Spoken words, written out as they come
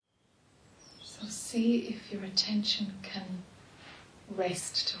See if your attention can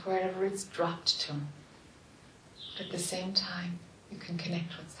rest to wherever it's dropped to. But at the same time, you can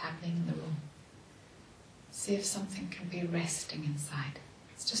connect what's happening in the room. See if something can be resting inside.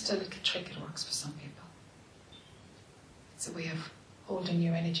 It's just a little trick, it works for some people. It's a way of holding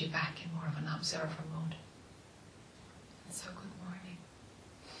your energy back in more of an observer mode. And so good morning.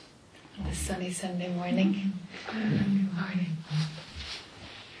 On this sunny Sunday morning. Good morning. Okay.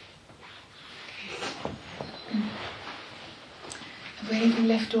 Have we anything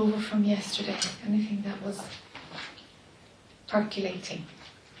left over from yesterday? Anything that was percolating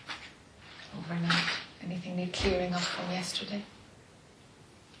overnight? Anything need clearing up from yesterday?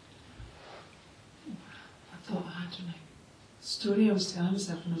 I thought I had a story I was telling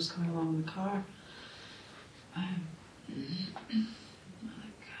myself when I was coming along in the car.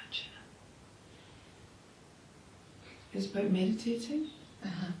 It's about meditating.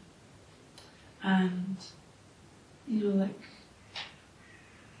 Uh-huh. And,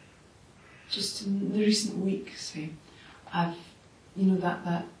 just in the recent weeks, I've,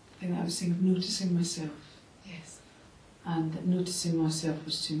 that thing that I was saying of noticing myself. Yes. And that noticing myself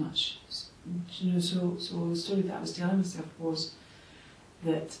was too much. So the story that I was telling myself was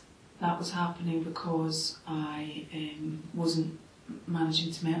that was happening because I wasn't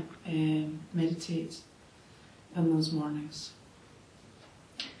managing to meditate in those mornings.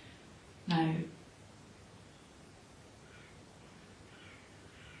 Now,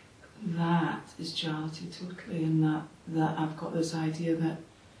 that is duality totally, and that I've got this idea that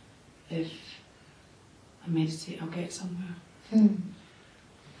if I meditate, I'll get somewhere. And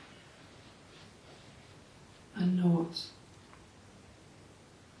not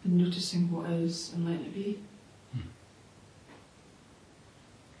noticing what is and letting it be.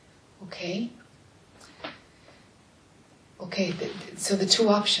 Okay. Okay, so the two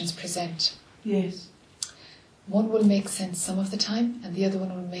options present. Yes. One will make sense some of the time, and the other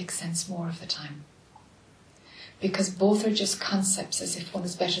one will make sense more of the time. Because both are just concepts as if one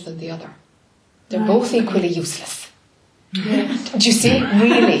is better than the other. They're both equally useless. Yes. Do you see?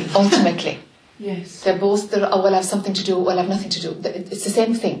 Really, ultimately. Yes. They're both, oh, well, I have something to do, well, I have nothing to do. It's the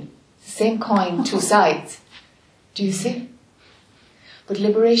same thing. The same coin, two sides. Do you see? But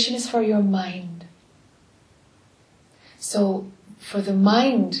liberation is for your mind. So, for the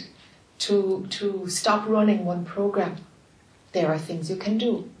mind to stop running one program, there are things you can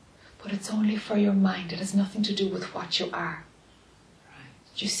do. But it's only for your mind. It has nothing to do with what you are. Right.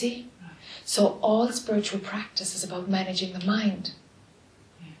 Do you see? Right. So all spiritual practice is about managing the mind.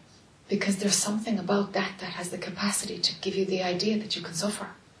 Yes. Because there's something about that has the capacity to give you the idea that you can suffer,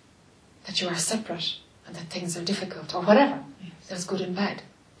 that you are separate, and that things are difficult, or whatever. Yes. There's good and bad.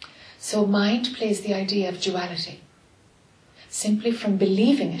 So mind plays the idea of duality, simply from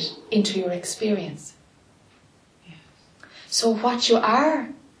believing it into your experience. Yes. So what you are,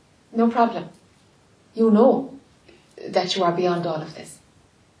 no problem. You know that you are beyond all of this.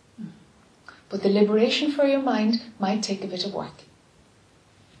 But the liberation for your mind might take a bit of work.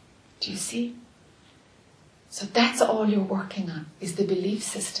 Do you see? So that's all you're working on, is the belief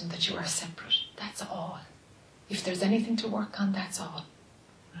system that you are separate. That's all. If there's anything to work on, that's all.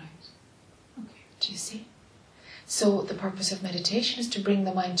 Right. Okay. Do you see? So the purpose of meditation is to bring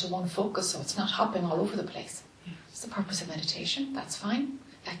the mind to one focus, so it's not hopping all over the place. Yes. It's the purpose of meditation. That's fine.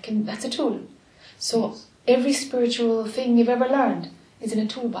 That's a tool. So Yes. every spiritual thing you've ever learned is in a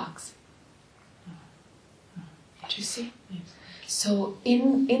toolbox. Do you see? Yes. So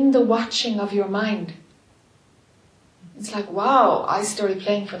in the watching of your mind, it's like, wow, I started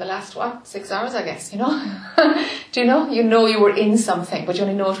playing for the last, 6 hours, I guess, Do you know? You know you were in something, but you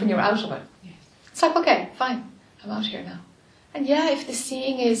only know it when you're out of it. Yes. It's like, okay, fine, I'm out here now. And yeah, if the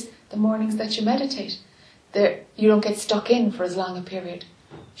seeing is the mornings that you meditate, you don't get stuck in for as long a period.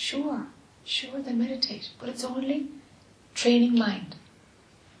 Sure, then meditate. But it's only training mind.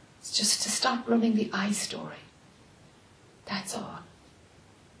 It's just to stop running the I story. That's all.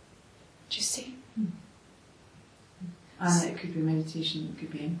 Do you see? And it could be meditation, it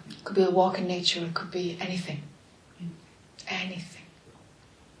could be anything. It could be a walk in nature, it could be anything. Anything.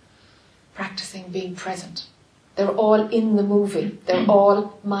 Practicing being present. They're all in the movie. They're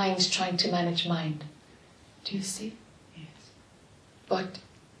all mind trying to manage mind. Do you see? Yes. But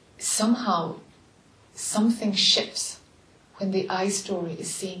somehow, something shifts when the I story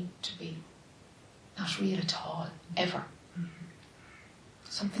is seen to be not real at all, ever.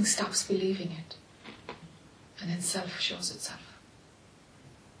 Something stops believing it. And then self shows itself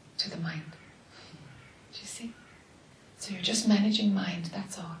to the mind. Do you see? So you're just managing mind,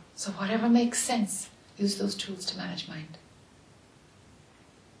 that's all. So whatever makes sense, use those tools to manage mind.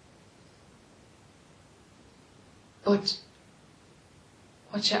 But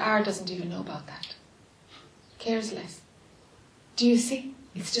what you are doesn't even know about that. Cares less. Do you see?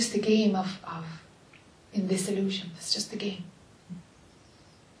 It's just a game of in this illusion. It's just a game.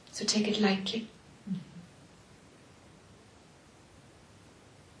 So take it lightly.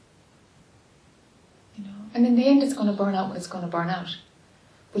 You know, and in the end it's going to burn out when it's going to burn out.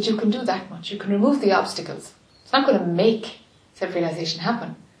 But you can do that much. You can remove the obstacles. It's not going to make self-realization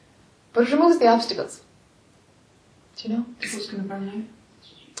happen, but it removes the obstacles. Do you know? What's going to burn out?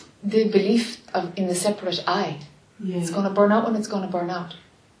 The belief in the separate I. Yeah. It's going to burn out when it's going to burn out.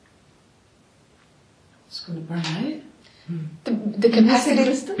 It's going to burn out? The capacity,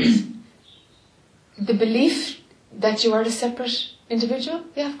 the belief that you are a separate individual,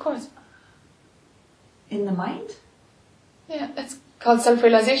 yeah, of course. In the mind? Yeah, that's called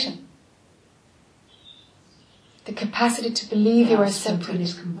self-realization. The capacity to believe you are separate.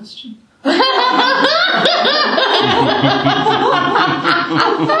 Spontaneous combustion.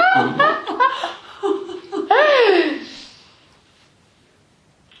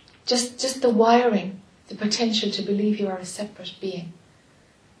 Just the wiring, the potential to believe you are a separate being.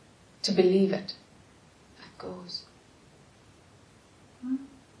 To believe it. That goes.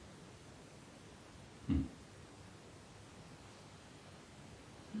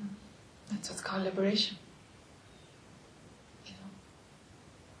 That's what's called liberation. You know.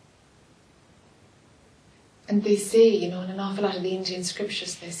 And they say, you know, in an awful lot of the Indian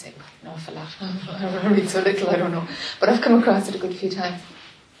scriptures, they say, well, an awful lot, I read so little, I don't know, but I've come across it a good few times,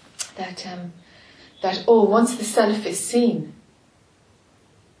 that once the self is seen,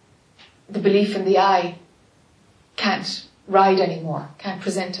 the belief in the I can't ride anymore, can't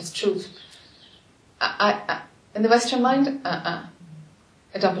present as truth. In the Western mind, I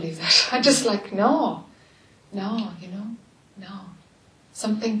don't believe that. I'm just like, no, you know, no.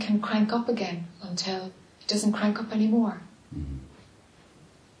 Something can crank up again until it doesn't crank up anymore. Mm-hmm.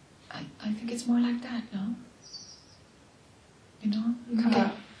 I think it's more like that, no? You know?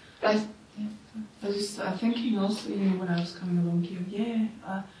 Okay. Right. Yeah. I was thinking also, you know, when I was coming along here,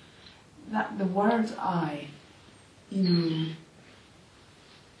 that the word I, you know,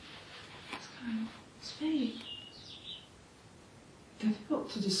 it's very difficult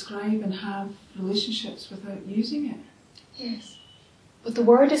to describe and have relationships without using it. Yes. But the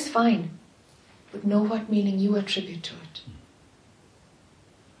word is fine. But know what meaning you attribute to it.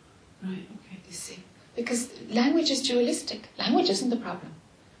 Right, okay. You see? Because language is dualistic. Language isn't the problem.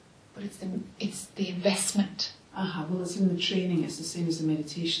 But it's the investment. Well, it's in the training, it's the same as the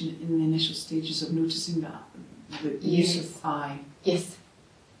meditation in the initial stages of noticing that, the use of I. Yes.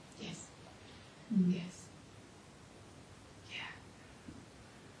 Yes. Mm. Yes.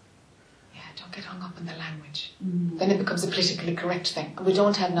 Yeah, don't get hung up in the language. Mm. Then it becomes a politically correct thing. And we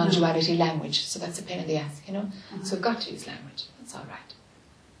don't have non-duality language, so that's a pain in the ass, you know? Uh-huh. So we've got to use language. That's all right.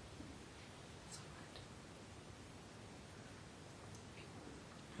 That's all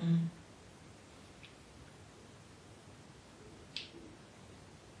right. Mm.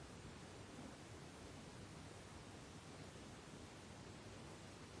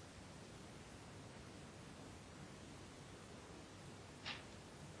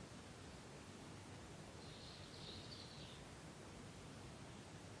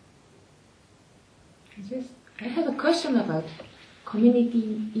 I have a question about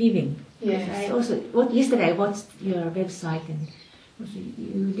community living. Yes. Yesterday I watched your website, and also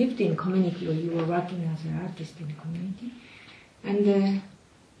you lived in community, or you were working as an artist in the community. And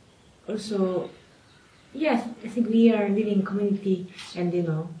also, yes, I think we are living in community, and you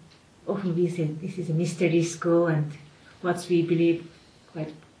know, often we say this is a mystery school, and what we believe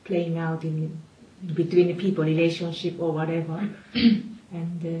quite playing out in between the people, relationship or whatever.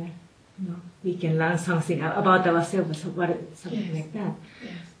 And you know, we can learn something about ourselves, something Yes. like that.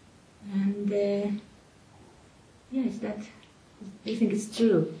 Yes. And yes, that I think it's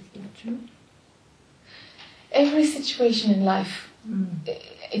true. Is that true? Every situation in life,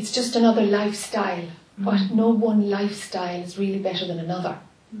 it's just another lifestyle. But no one lifestyle is really better than another.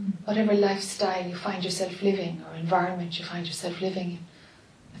 Whatever lifestyle you find yourself living, or environment you find yourself living in,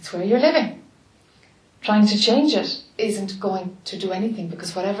 that's where you're living. Trying to change it isn't going to do anything,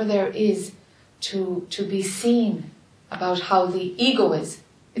 because whatever there is to be seen about how the ego is,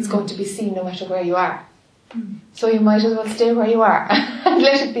 it's going to be seen no matter where you are. So you might as well stay where you are and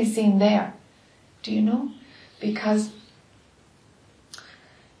let it be seen there. Do you know? Because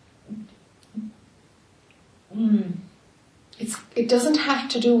it doesn't have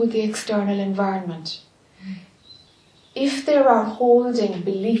to do with the external environment. If there are holding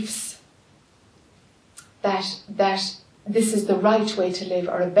beliefs that this is the right way to live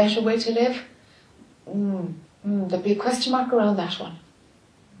or a better way to live, There'll be a question mark around that one.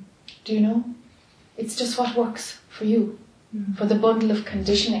 Do you know? It's just what works for you, for the bundle of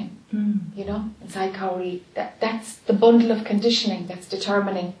conditioning. You know, inside Kauri, that's the bundle of conditioning that's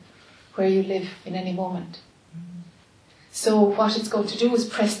determining where you live in any moment. So what it's going to do is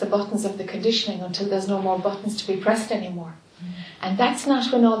press the buttons of the conditioning until there's no more buttons to be pressed anymore. And that's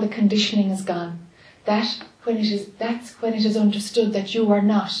not when all the conditioning is gone. That's when it is understood that you are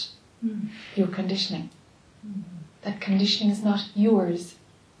not your conditioning. That conditioning is not yours.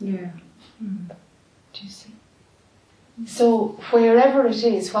 Yeah. Do you see? So wherever it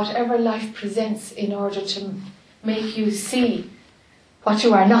is, whatever life presents in order to make you see what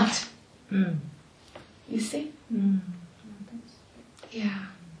you are not. You see? Yeah.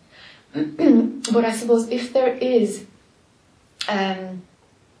 But I suppose if there is,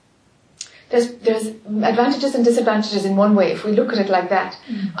 there's advantages and disadvantages in one way, if we look at it like that,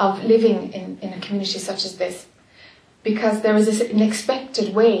 of living in a community such as this. Because there is an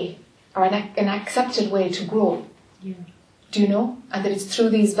expected way, or an accepted way to grow. Yeah. Do you know? And that it's through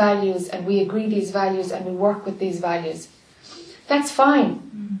these values, and we agree these values, and we work with these values. That's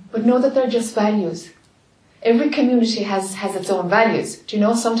fine. But know that they're just values. Every community has its own values. Do you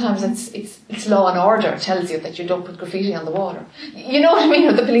know? Sometimes it's law and order tells you that you don't put graffiti on the wall. You know what I mean?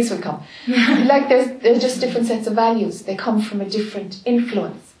 Or the police will come. Like there's just different sets of values. They come from a different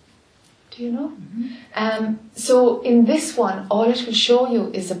influence. Do you know? So in this one, all it will show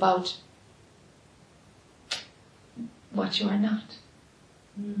you is about what you are not.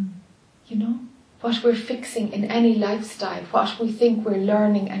 You know? What we're fixing in any lifestyle, what we think we're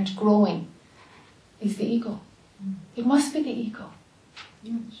learning and growing, is the ego. It must be the ego.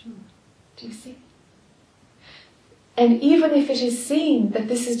 Yeah, sure. Do you see? And even if it is seen that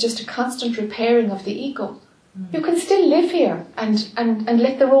this is just a constant repairing of the ego, you can still live here and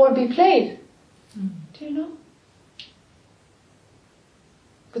let the role be played. Do you know?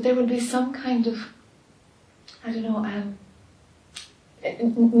 But there will be some kind of, I don't know,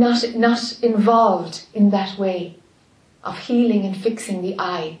 not involved in that way of healing and fixing the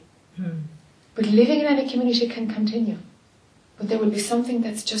I. But living in any community can continue. But there will be something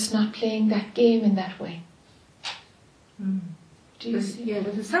that's just not playing that game in that way. Do you see? Yeah,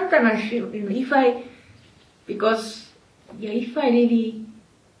 but sometimes I feel, if I really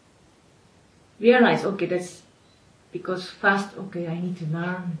realize, okay, that's because first, okay, I need to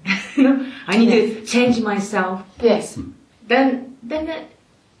learn, I need to change myself. Yes. Then,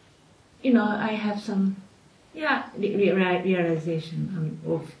 I have some, realization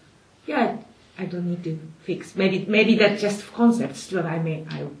of, I don't need to fix. Maybe that's just concepts. Still, I'm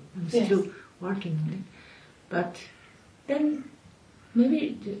still working on it. But then,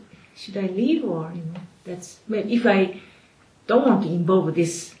 maybe should I leave, or that's maybe if I don't want to involve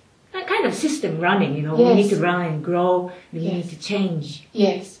this kind of system running. We need to run and grow. We need to change.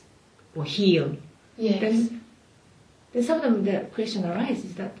 Yes. Or heal. Yes. Then sometimes the question arises: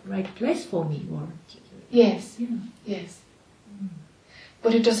 is that the right place for me, or? Yes. Yes.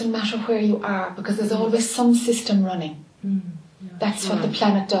 But it doesn't matter where you are, because there's always some system running. That's what the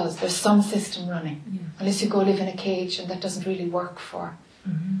planet does. There's some system running. Unless you go live in a cage, and that doesn't really work for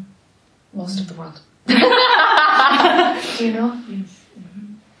most of the world. Do you know? Yes.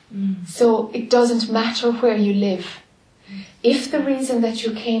 So it doesn't matter where you live. If the reason that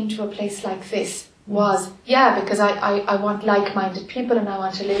you came to a place like this was, because I want like-minded people, and I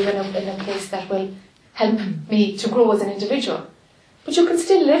want to live in a place that will help me to grow as an individual. But you can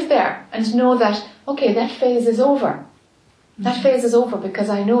still live there and know that, okay, that phase is over. That phase is over, because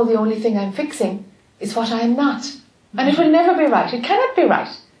I know the only thing I'm fixing is what I am not. And it will never be right. It cannot be right.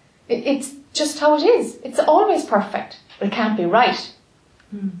 It's just how it is. It's always perfect, but it can't be right.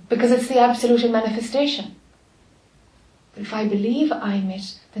 Because it's the absolute in manifestation. But if I believe I'm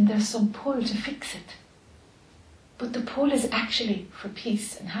it, then there's some pull to fix it. But the pull is actually for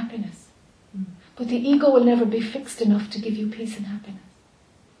peace and happiness. But the ego will never be fixed enough to give you peace and happiness.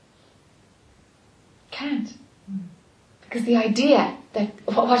 Can't. Because the idea that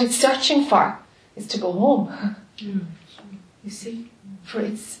what it's searching for is to go home. You see? For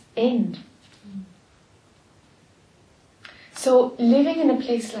its end. So living in a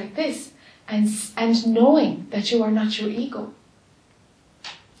place like this and knowing that you are not your ego,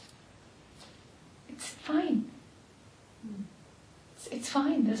 it's fine. It's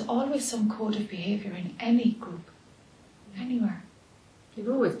fine. There's always some code of behavior in any group, anywhere. It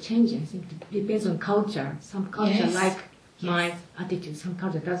always changes. I think it depends on culture. Some culture like my attitude. Some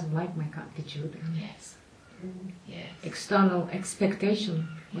culture doesn't like my attitude. Yes. External expectation.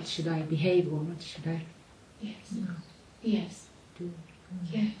 What should I behave, or what should I? Yes. Do.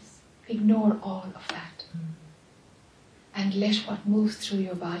 Yes. Ignore all of that. and let what moves through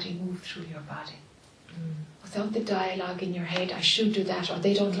your body move through your body. Without the dialogue in your head, I should do that, or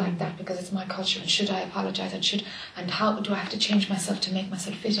they don't like that because it's my culture, and should I apologise, and how do I have to change myself to make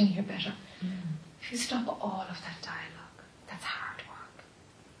myself fit in here better? If you stop all of that dialogue, that's hard work.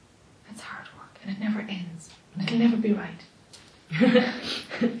 That's hard work, and it never ends. And it'll never be right.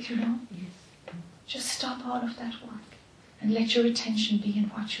 You know? Yes. Just stop all of that work and let your attention be in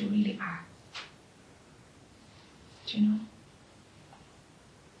what you really are. Do you know?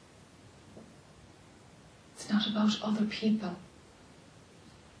 It's not about other people.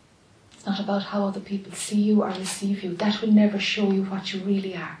 It's not about how other people see you or receive you. That will never show you what you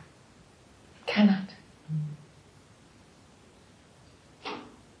really are. It cannot.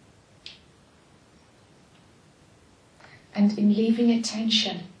 And in leaving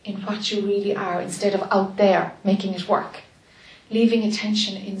attention in what you really are, instead of out there making it work, leaving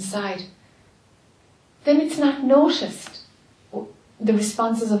attention inside, then it's not noticed. The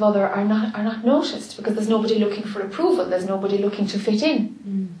responses of others are not noticed because there's nobody looking for approval. There's nobody looking to fit in.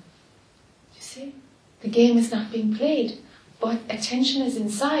 You see? The game is not being played, but attention is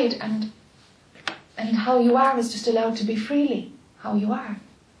inside, and how you are is just allowed to be freely how you are.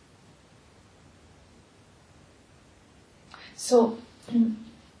 So,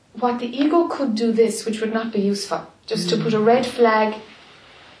 what the ego could do this, which would not be useful, just to put a red flag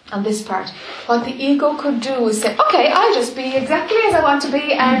on this part. What the ego could do is say, okay, I'll just be exactly as I want to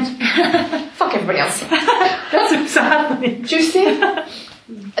be and fuck everybody else. That's exactly. Do you see?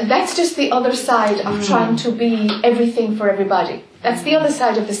 That's just the other side of trying to be everything for everybody. That's the other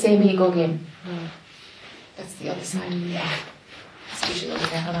side of the same ego game. That's the other side. Yeah. Excuse you over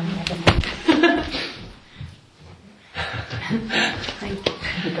there. Hold on. Thank you.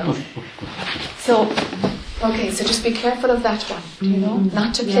 So, okay, so just be careful of that one, you know?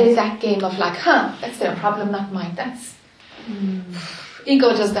 Not to play that game of like, that's their problem, not mine. That's... Ego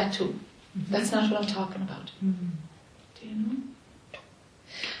does that too. That's not what I'm talking about. Do you know?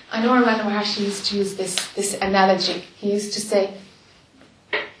 I know Ramana Maharshi used to use this analogy. He used to say,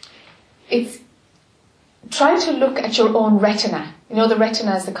 try to look at your own retina. You know the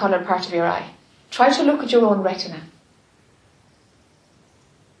retina is the coloured part of your eye. Try to look at your own retina.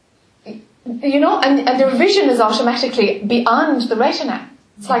 You know, and their vision is automatically beyond the retina.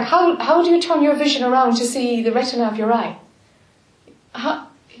 It's like, how do you turn your vision around to see the retina of your eye?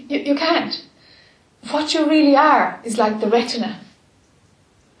 You can't. What you really are is like the retina.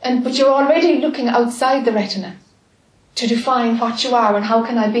 But you're already looking outside the retina to define what you are and how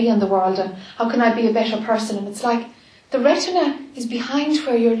can I be in the world and how can I be a better person. And it's like the retina is behind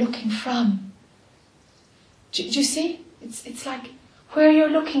where you're looking from. Do you see? It's like where you're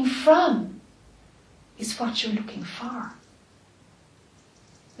looking from is what you're looking for.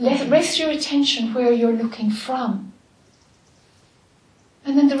 Rest your attention where you're looking from.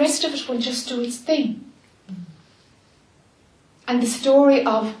 And then the rest of it will just do its thing. And the story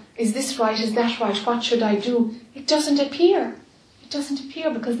of, is this right, is that right, what should I do? It doesn't appear. It doesn't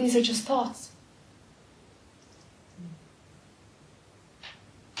appear because these are just thoughts.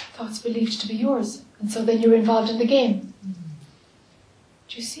 Thoughts believed to be yours. And so then you're involved in the game.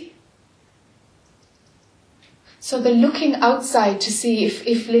 Do you see? So the looking outside to see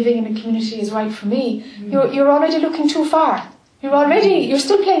if living in a community is right for me, you're already looking too far. You're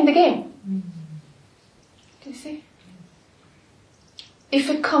still playing the game. Do you see? If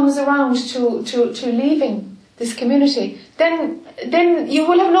it comes around to leaving this community, then you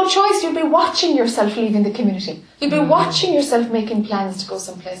will have no choice. You'll be watching yourself leaving the community. You'll be watching yourself making plans to go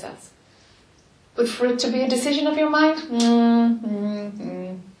someplace else. But for it to be a decision of your mind,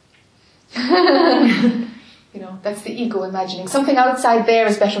 you know, that's the ego imagining. Something outside there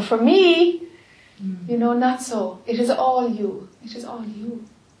is better for me. You know, not so. It is all you. It is all you.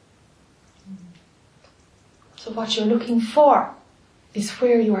 So what you're looking for is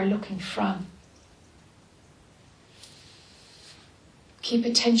where you are looking from. Keep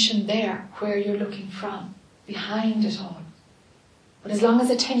attention there, where you're looking from, behind it all. But as long as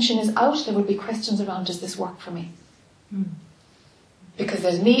attention is out, there will be questions around, does this work for me? Because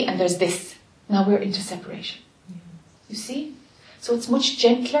there's me and there's this. Now we're into separation. You see? So it's much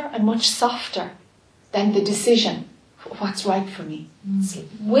gentler and much softer than the decision for what's right for me. It's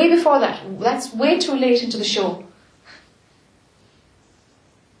way before that. That's way too late into the show.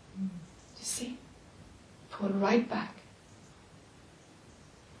 You see? Pull right back.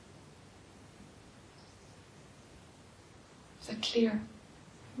 Is that clear?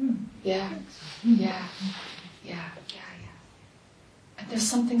 Yeah. And there's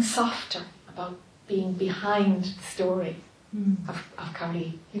something softer about being behind the story of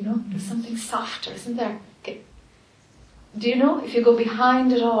Kari. You know, there's something softer, isn't there? Do you know? If you go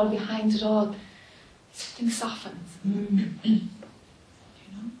behind it all, something softens. You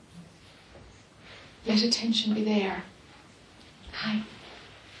know? Let attention be there. Hi.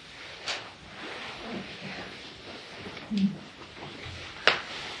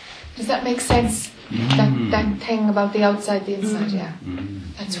 Does that make sense? That thing about the outside, the inside, yeah.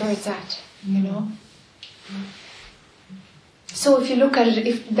 That's where it's at, you know? So if you look at it,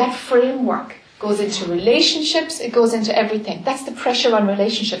 if that framework goes into relationships, it goes into everything. That's the pressure on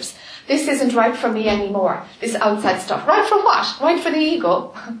relationships. This isn't right for me anymore. This outside stuff. Right for what? Right for the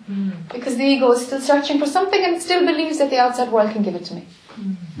ego. Because the ego is still searching for something and it still believes that the outside world can give it to me.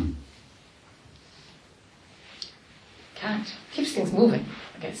 Can't. Keeps things moving,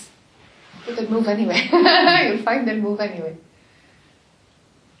 I guess. But they'll move anyway. You'll find they'll move anyway.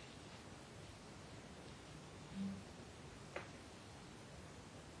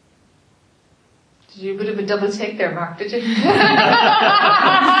 Did you do a bit of a double take there, Mark, did you?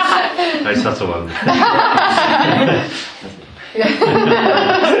 Very subtle one.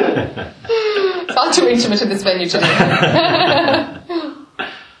 It's all too intimate in this venue today.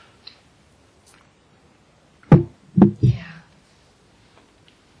 Yeah.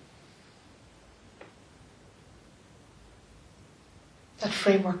 That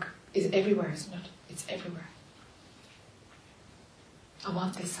framework is everywhere, isn't it? It's everywhere. I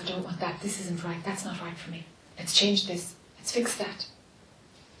want this, I don't want that, this isn't right, that's not right for me. Let's change this, let's fix that.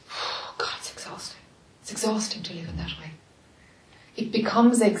 Oh, God, it's exhausting. It's exhausting to live in that way. It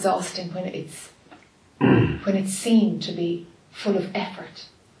becomes exhausting when it's seen to be full of effort.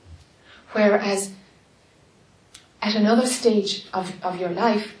 Whereas at another stage of your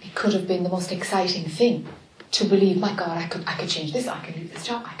life, it could have been the most exciting thing to believe, my God, I could change this, I can leave this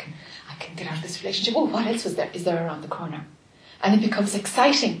job, I can get out of this relationship. Oh, what else is there around the corner? And it becomes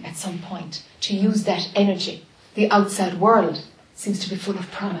exciting at some point to use that energy. The outside world seems to be full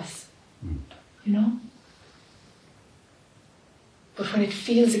of promise. You know? But when it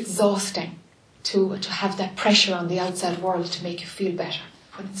feels exhausting to have that pressure on the outside world to make you feel better,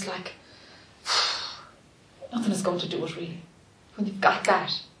 when it's like, nothing is going to do it really. When you've got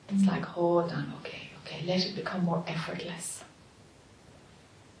that, it's like, hold on, okay, let it become more effortless.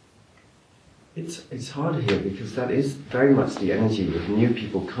 It's harder here because that is very much the energy of new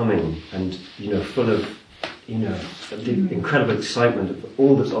people coming and, full of, the incredible excitement of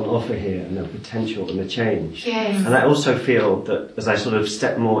all that's on offer here and the potential and the change. Yes. And I also feel that as I sort of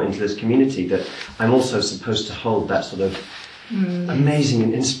step more into this community that I'm also supposed to hold that sort of amazing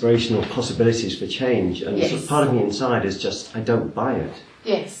and inspirational possibilities for change. And sort of part of me inside is just, I don't buy it.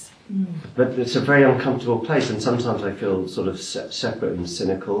 Yes. But it's a very uncomfortable place, and sometimes I feel sort of separate and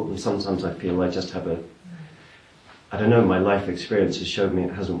cynical, and sometimes I feel I just have I don't know, my life experience has showed me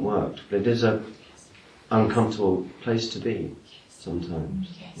it hasn't worked, but it is a uncomfortable place to be sometimes.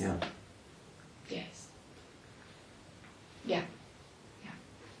 Yes. Yeah. Yes. Yeah.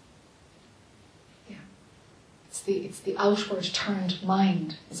 It's the outward turned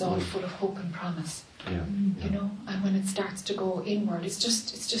mind is all full of hope and promise. Yeah. You know, and when it starts to go inward, it's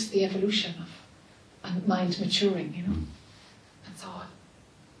just the evolution of mind maturing, you know. That's all.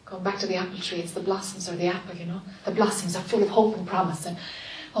 Going back to the apple tree, it's the blossoms or the apple, you know. The blossoms are full of hope and promise and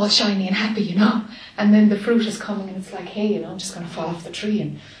all shiny and happy, you know. And then the fruit is coming and it's like, hey, I'm just going to fall off the tree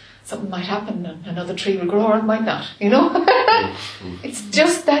and something might happen and another tree will grow or it might not, you know. It's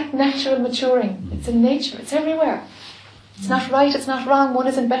just that natural maturing. It's in nature, it's everywhere. It's not right, it's not wrong, one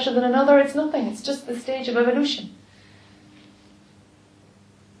isn't better than another, it's nothing. It's just the stage of evolution.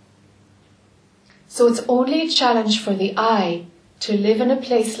 So it's only a challenge for the I to live in a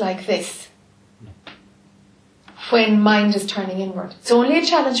place like this when mind is turning inward. It's only a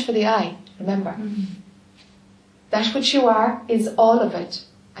challenge for the I, remember. That which you are is all of it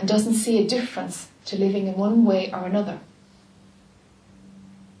and doesn't see a difference to living in one way or another.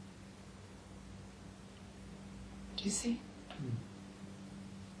 Do you see?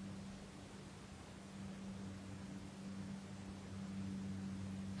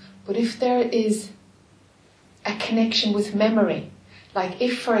 But if there is a connection with memory, like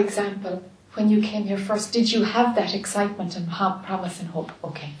if, for example, when you came here first, did you have that excitement and promise and hope?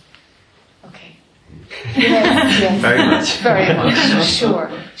 Okay. Yes. Very much. Very much. Sure.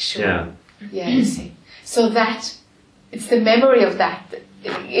 Yeah, you see. So that, it's the memory of that.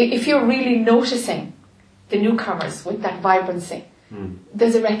 If you're really noticing the newcomers with that vibrancy,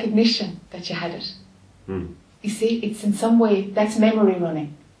 there's a recognition that you had it. You see, it's in some way, that's memory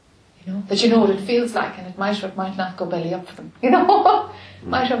running. You know, that you know what it feels like and it might or it might not go belly up for them. You know,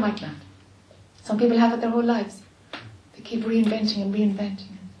 might or might not. Some people have it their whole lives. They keep reinventing and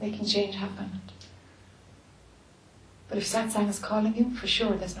making change happen. But if satsang is calling you, for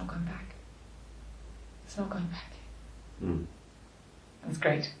sure, there's no going back. There's no going back. Mm. It's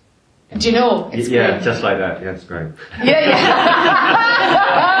great. And do you know, it's yeah, great. just like that. Yeah, it's great. Yeah.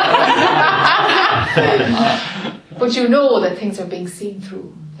 But you know that things are being seen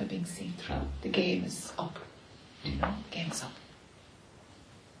through. They're being seen through. The game is up. You know, the game is up.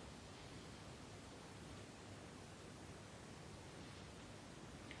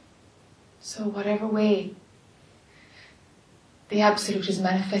 So whatever way the Absolute is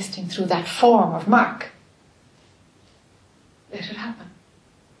manifesting through that form of mark, let it happen.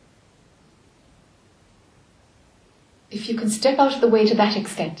 If you can step out of the way to that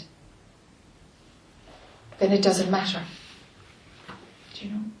extent, then it doesn't matter. Do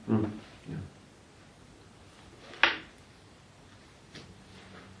you know? Mm. Yeah.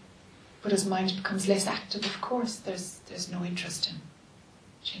 But as mind becomes less active, of course, there's no interest in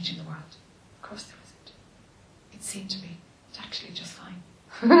changing the world. Of course there isn't. It seemed to be. It's actually just fine.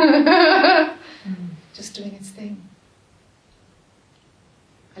 Just doing its thing.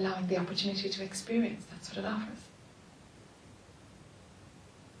 Allowing the opportunity to experience. That's what it offers.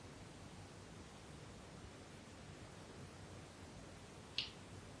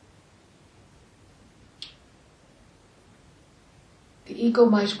 The ego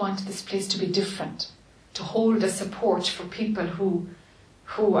might want this place to be different, to hold a support for people who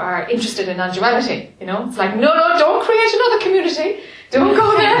are interested in non-duality, you know? It's like, no, don't create another community. Don't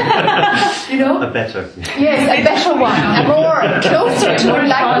go there. You know? A better. Yes, a better one. A more closer to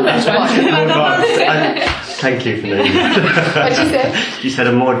enlightenment one. Thank you for naming it. What you said? You said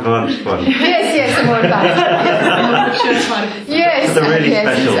a more advanced one. Yes, a more advanced one. Yes. For the really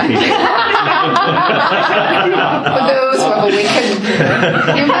special people. For those who have awakened.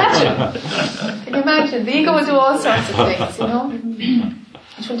 Can you imagine? Can you imagine? The ego will do all sorts of things, you know?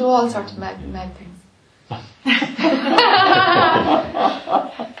 It will do all sorts of mad things.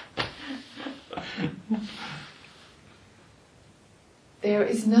 There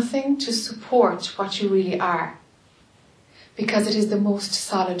is nothing to support what you really are, because it is the most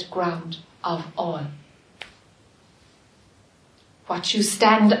solid ground of all. What you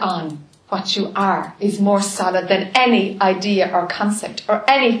stand on, what you are, is more solid than any idea or concept or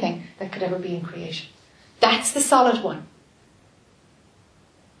anything that could ever be in creation. That's the solid one.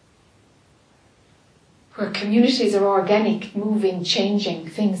 Where communities are organic, moving, changing,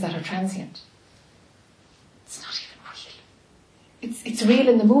 things that are transient. It's not even real. It's real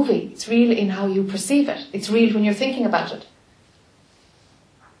in the movie. It's real in how you perceive it. It's real when you're thinking about it.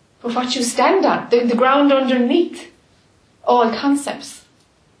 But what you stand on, the ground underneath all concepts,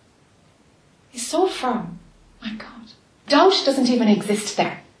 is so firm. My God. Doubt doesn't even exist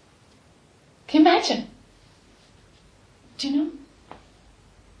there. Can you imagine? Do you know?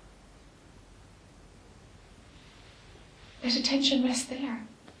 Let attention rest there.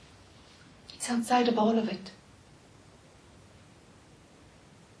 It's outside of all of it.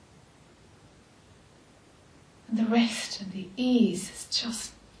 And the rest and the ease is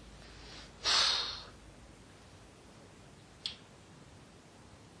just...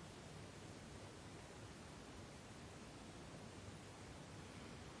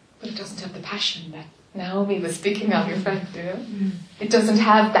 But it doesn't have the passion that Naomi was speaking of, your friend, you know? It doesn't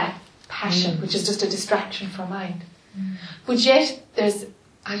have that passion, which is just a distraction for mind. But yet there's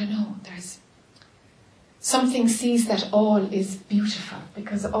something sees that all is beautiful,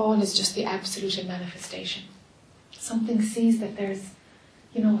 because all is just the absolute in manifestation. Something sees that there's,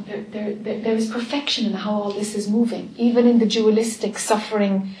 there is perfection in how all this is moving, even in the dualistic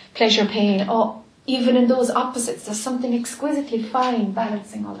suffering, pleasure, pain, or even in those opposites. There's something exquisitely fine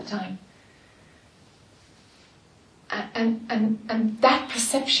balancing all the time. And that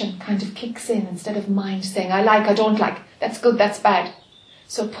perception kind of kicks in, instead of mind saying, I like, I don't like, that's good, that's bad.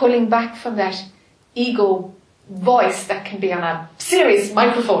 So pulling back from that ego voice that can be on a serious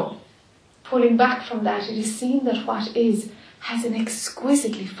microphone, pulling back from that, it is seen that what is has an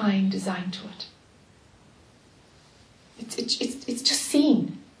exquisitely fine design to it. It's just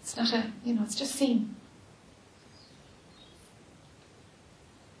seen. It's not it's just seen.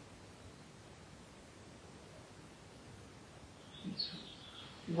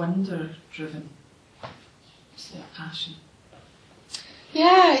 Wonder-driven. It's their passion.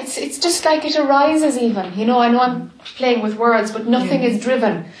 Yeah, it's just like it arises even. I know I'm playing with words, but nothing is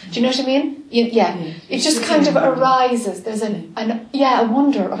driven. Do you know what I mean? It just kind of arises. There's a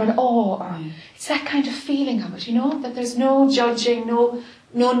wonder or an awe. Or it's that kind of feeling of it, that there's no judging, no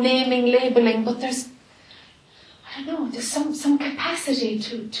naming, labeling, but there's some capacity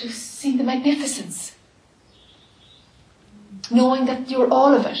to see the magnificence. Knowing that you're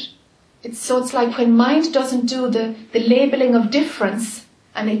all of it. It's like when mind doesn't do the labeling of difference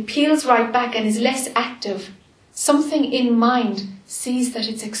and it peels right back and is less active, something in mind sees that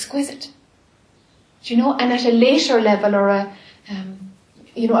it's exquisite. Do you know? And at a later level or a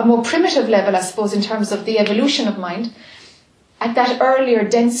more primitive level, I suppose, in terms of the evolution of mind, at that earlier,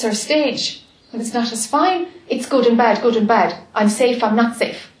 denser stage, when it's not as fine, it's good and bad, good and bad. I'm safe, I'm not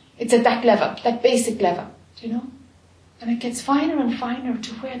safe. It's at that level, that basic level, do you know? And it gets finer and finer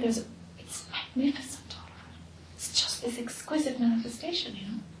to where it's magnificent all of it. It's just this exquisite manifestation, you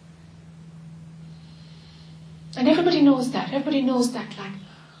know? And everybody knows that. Everybody knows that, like,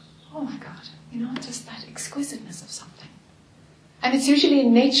 oh my God, you know, just that exquisiteness of something. And it's usually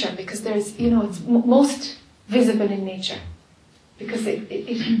in nature because there's, you know, it's most visible in nature. Because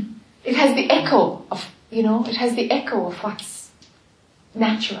it has the echo of, you know, it has the echo of what's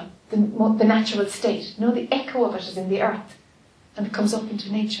natural, the natural state. You know, the echo of it is in the earth and it comes up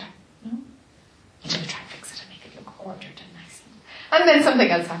into nature. You know? Until we try and fix it and make it look ordered and nice. And then something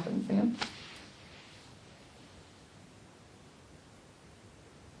else happens, you know.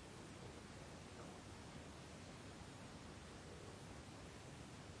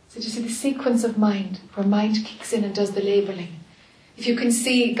 So do you see the sequence of mind, where mind kicks in and does the labelling? If you can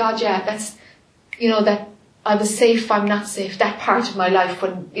see, God, yeah, that's, you know, that I was safe, I'm not safe, that part of my life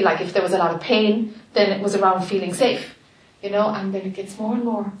when, like, if there was a lot of pain, then it was around feeling safe, you know, and then it gets more and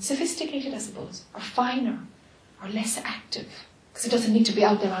more sophisticated, I suppose, or finer, or less active, because it doesn't need to be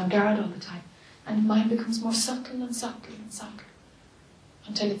out there on guard all the time. And mind becomes more subtle and subtle and subtle,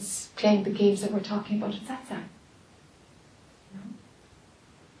 until it's playing the games that we're talking about. It's that time.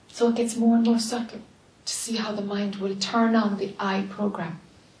 So it gets more and more subtle to see how the mind will turn on the I program.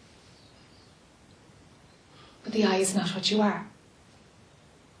 But the I is not what you are.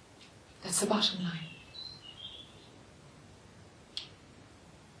 That's the bottom line.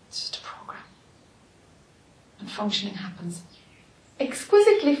 It's just a program. And functioning happens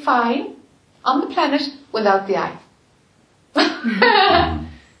exquisitely fine on the planet without the I.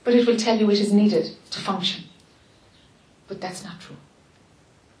 But it will tell you it is needed to function. But that's not true.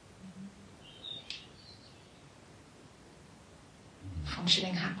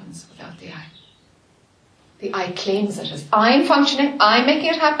 Functioning happens without the I. The I claims it as, I'm functioning, I'm making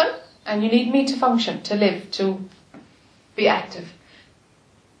it happen, and you need me to function, to live, to be active.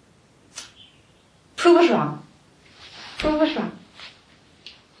 Prove it wrong. Prove it wrong.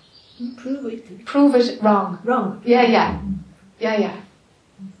 Prove it. Prove it wrong. Wrong. Yeah.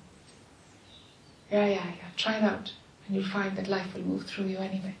 Try it out, and you'll find that life will move through you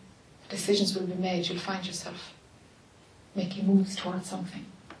anyway. Decisions will be made, you'll find yourself making moves towards something.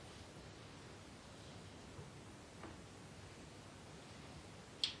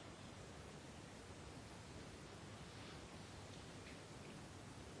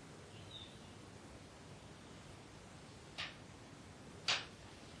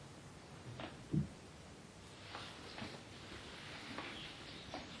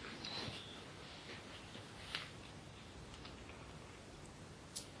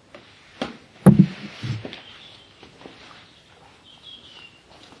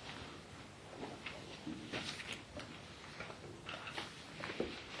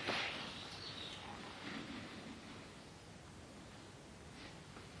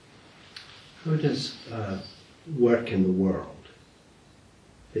 How does work in the world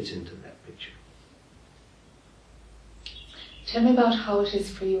fit into that picture? Tell me about how it is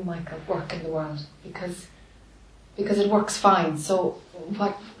for you, Michael, work in the world, because it works fine. So,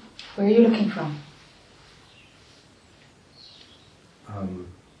 where are you looking from? I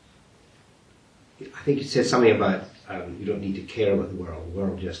think you said something about you don't need to care about the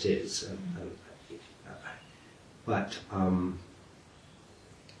world just is.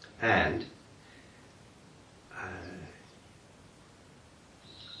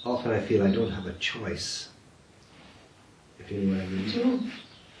 Often I feel I don't have a choice, if you know what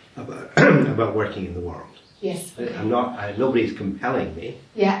I mean, about working in the world. Yes. Okay. I'm not. Nobody's compelling me.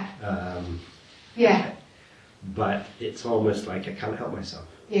 Yeah. Yeah. But it's almost like I can't help myself.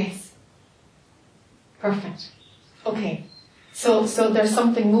 Yes. Perfect. Okay. So there's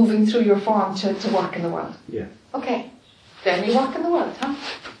something moving through your form to work in the world. Yeah. Okay. Then you work in the world, huh?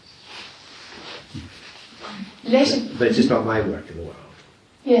 But it's just not my work in the world.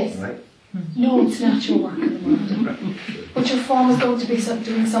 Yes. Right? No, it's not your work in the world. But your form is going to be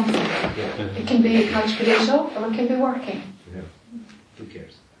doing something. Yeah. It can be a couch potato or it can be working. Yeah. Who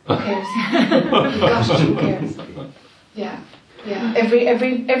cares? Who cares? Gosh, who cares? Yeah.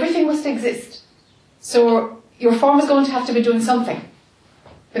 Everything must exist. So your form is going to have to be doing something.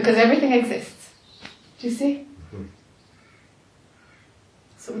 Because everything exists. Do you see?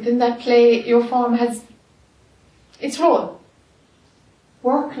 So within that play, your form has its role.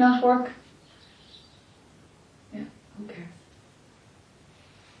 Work, not work. Yeah, who cares?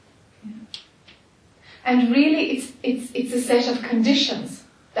 Yeah. And really, it's a set of conditions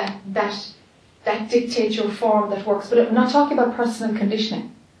that dictate your form that works. But I'm not talking about personal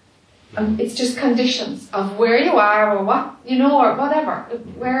conditioning. It's just conditions of where you are, or what, or whatever,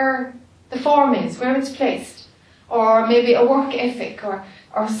 where the form is, where it's placed, or maybe a work ethic, or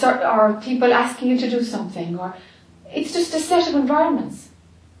people asking you to do something, or it's just a set of environments,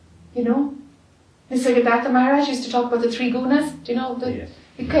 Nisargadatta Maharaj used to talk about the 3 gunas, do you know? Yes.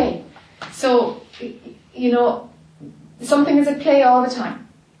 Okay, so, something is at play all the time.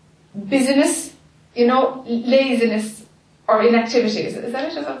 Busyness, laziness, or inactivity. Is that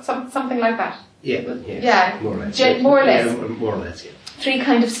it? Is that something like that? Yeah, more or less. More or less. Yeah, more or less, yeah. 3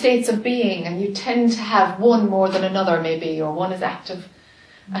 kind of states of being, and you tend to have one more than another, maybe, or one is active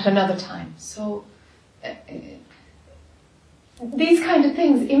at another time. So, these kind of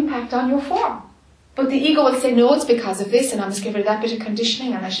things impact on your form. But the ego will say, no, it's because of this, and I must give it that bit of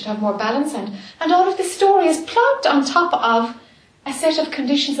conditioning, and I should have more balance, and all of this story is plonked on top of a set of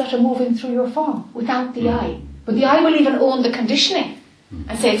conditions that are moving through your form, without the I. But the I will even own the conditioning,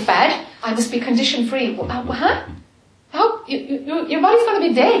 and say it's bad, I must be condition-free. How? Your body's going to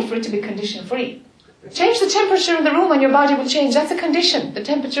be dead for it to be condition-free. Change the temperature in the room and your body will change. That's a condition. The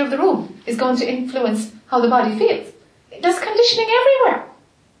temperature of the room is going to influence how the body feels. There's conditioning everywhere.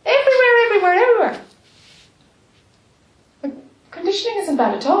 Everywhere. But conditioning isn't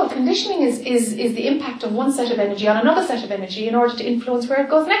bad at all. Conditioning is the impact of one set of energy on another set of energy in order to influence where it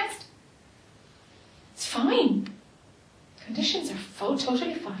goes next. It's fine. Conditions are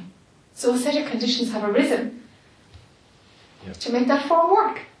totally fine. So a set of conditions have arisen to make that form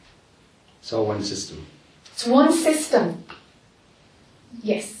work. It's all one system. It's one system.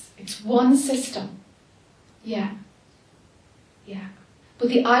 Yes, it's one system. Yeah. But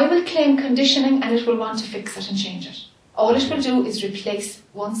the I will claim conditioning and it will want to fix it and change it. All it will do is replace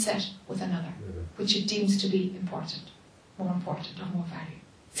one set with another, which it deems to be important, or more value.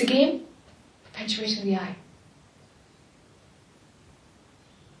 It's a game, perpetuating the I.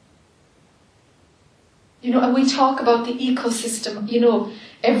 And we talk about the ecosystem,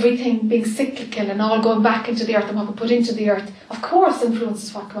 everything being cyclical and all going back into the earth and what we put into the earth. Of course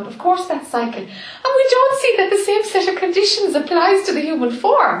influences what come out. Of course that cycle. And we don't see that the same set of conditions applies to the human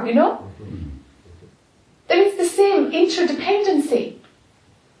form, That it's the same interdependency.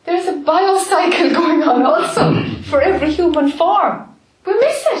 There's a biocycle going on also for every human form. We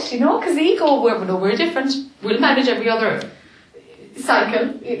miss it, because the ego, we're different. We'll manage every other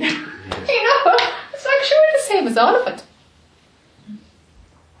cycle, It's like, sure, we're the same as all of it.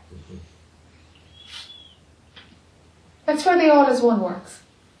 That's where the all as one works.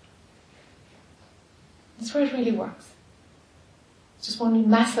 That's where it really works. It's just one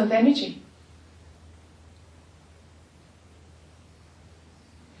massive energy.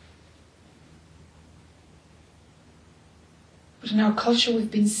 But in our culture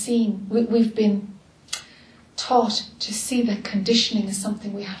we've been taught to see that conditioning is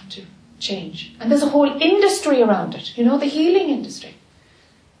something we have to change. And there's a whole industry around it, the healing industry,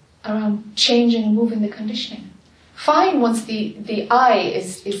 around changing and moving the conditioning. Fine once the I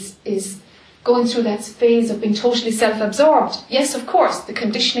is going through that phase of being totally self-absorbed. Yes, of course, the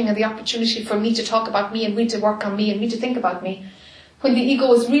conditioning and the opportunity for me to talk about me and me to work on me and me to think about me. When the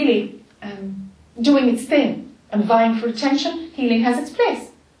ego is really doing its thing and vying for attention, healing has its place.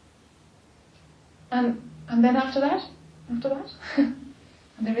 And then after that,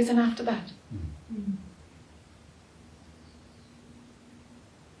 and there is an after that.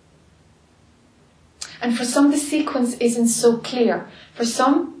 And for some, the sequence isn't so clear. For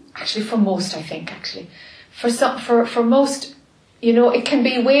some, actually, for most, I think, actually. For most, it can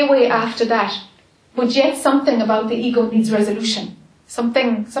be way after that. But yet something about the ego needs resolution.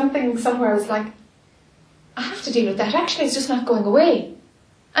 Something somewhere is like, I have to deal with that. Actually, it's just not going away.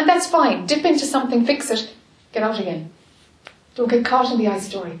 And that's fine. Dip into something, fix it, get out again. Don't get caught in the I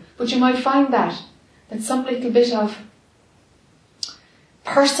story. But you might find that some little bit of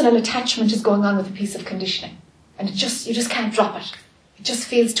personal attachment is going on with a piece of conditioning. And you just can't drop it. It just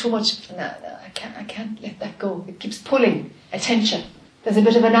feels too much. No, I can't let that go. It keeps pulling attention. There's a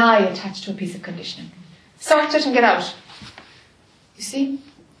bit of an I attached to a piece of conditioning. Sort it and get out. You see?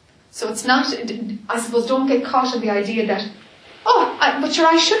 So it's not, I suppose, don't get caught in the idea that, but sure,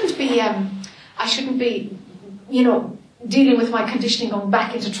 I shouldn't be, dealing with my conditioning, going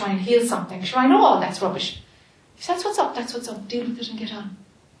back in to try and heal something. Sure, I know all that's rubbish. If that's what's up, that's what's up. Deal with it and get on.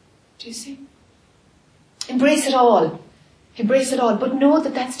 Do you see? Embrace it all. Embrace it all, but know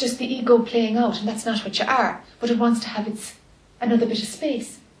that that's just the ego playing out, and that's not what you are. But it wants to have another bit of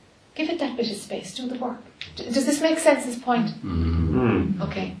space. Give it that bit of space. Do the work. Does this make sense, this point? Mm-hmm.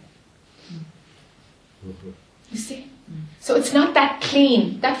 Okay. You see? So it's not that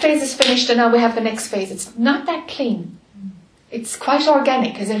clean. That phase is finished and now we have the next phase. It's not that clean. It's quite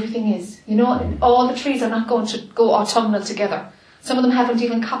organic, as everything is. You know, all the trees are not going to go autumnal together. Some of them haven't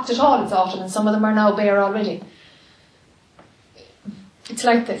even copped at all, it's autumn, and some of them are now bare already. It's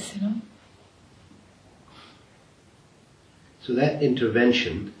like this, you know. So that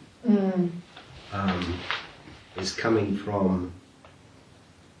intervention is coming from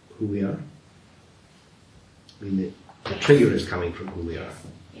who we are. I mean, the trigger is coming from who we are.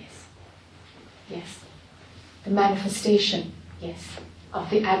 Yes. Yes. The manifestation, yes, of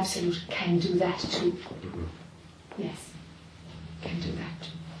the Absolute can do that too. Yes, can do that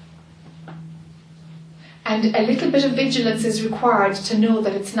too. And a little bit of vigilance is required to know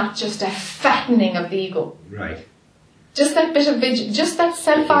that it's not just a fattening of the ego. Right. Just that bit of vigilance, just that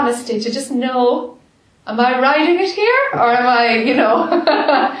self-honesty to just know, am I riding it here? Or am I, you know,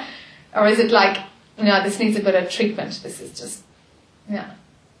 or is it like, no, this needs a bit of treatment. This is just, yeah.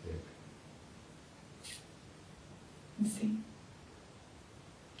 You see?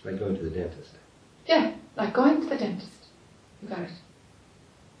 Like going to the dentist. Yeah, like going to the dentist. You got it.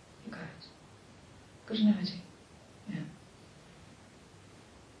 You got it. Good analogy. Yeah.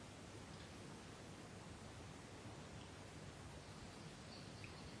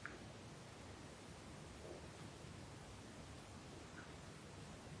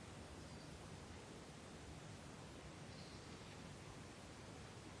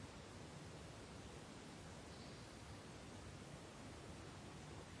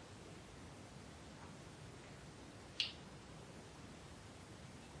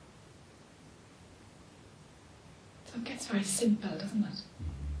 So it gets very simple, doesn't it?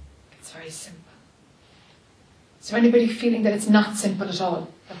 It gets very simple. Is there anybody feeling that it's not simple at all?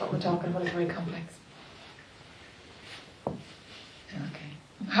 That what we're talking about is very complex? Okay.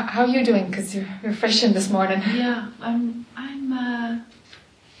 How are you doing? Because you're fresh in this morning. Yeah, I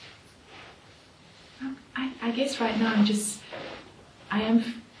guess right now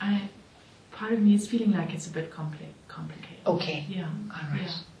part of me is feeling like it's a bit complicated. Okay. Yeah. All right.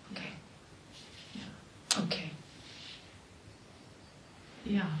 Yeah. Okay. Yeah. Okay.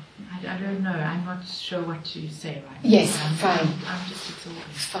 Yeah, I don't know. I'm not sure what to say right now. Yes, fine. I'm just absorbing.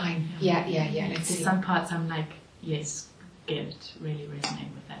 Fine. Yeah. Let's see. There's some parts I'm like, yes, get it, really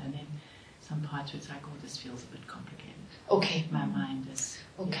resonate with that, and then some parts where it's like, oh, this feels a bit complicated. Okay. My mind is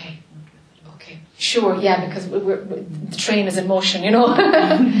Okay. not with it. Okay. Sure. Yeah, because the train is in motion. You know.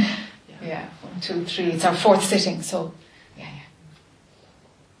 Yeah. 1, 2, 3. It's our 4th sitting. So, yeah.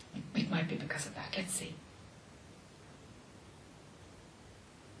 It might be because of that. Let's see.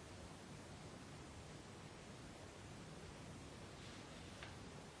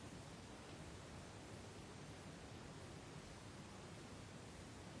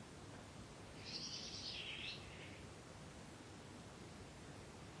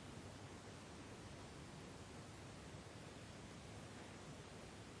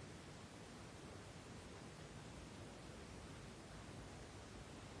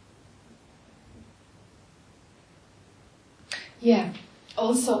 Yeah.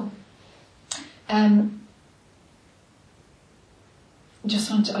 Also, I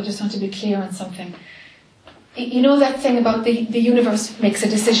just want to be clear on something. You know that thing about the universe makes a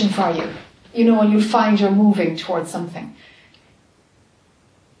decision for you. You know, and you'll find you're moving towards something.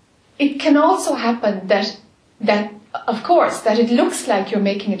 It can also happen that of course that it looks like you're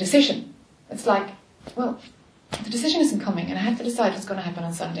making a decision. It's like, well, the decision isn't coming, and I have to decide what's going to happen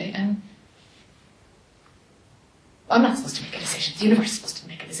on Sunday, and I'm not supposed to make a decision. The universe is supposed to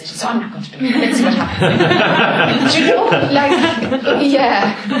make a decision, so I'm not going to do it. Let's see what happens. You know, like,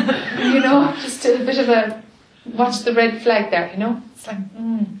 yeah, you know, just a bit of a watch the red flag there. You know, it's like,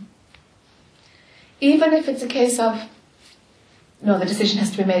 even if it's a case of, no, the decision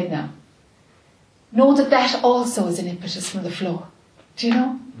has to be made now. Know that also is an impetus from the flow. Do you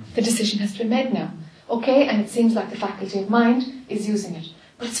know? The decision has to be made now. Okay, and it seems like the faculty of mind is using it,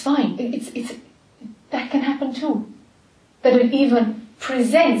 but it's fine. It's that can happen too. That it even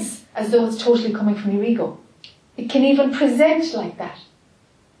presents as though it's totally coming from your ego. It can even present like that.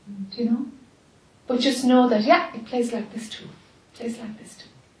 Do you know? But just know that, yeah, it plays like this too. It plays like this too.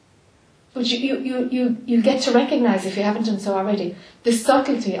 But you get to recognize, if you haven't done so already, the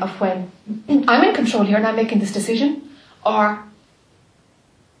subtlety of when I'm in control here and I'm making this decision, or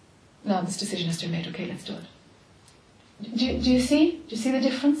no, this decision has to be made, okay, let's do it. Do you see? Do you see the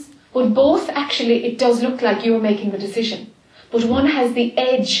difference? But both, actually, it does look like you're making the decision. but one has the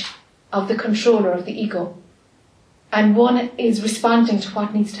edge of the controller of the ego, and one is responding to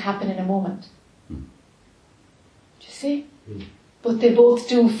what needs to happen in a moment. Do you see? But they both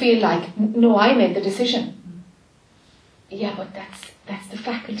do feel like, no, I made the decision. Yeah, but that's the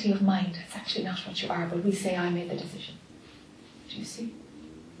faculty of mind. It's actually not what you are, but we say, I made the decision. Do you see?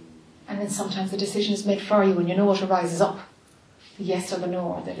 And then sometimes the decision is made for you and you know it arises up. The yes or the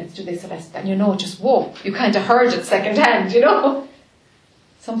no, or the let's do this or let's do that. And you know it just, whoa, you kind of heard it second hand, you know?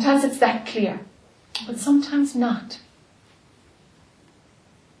 Sometimes it's that clear, but sometimes not.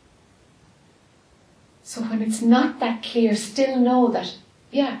 So when it's not that clear, still know that,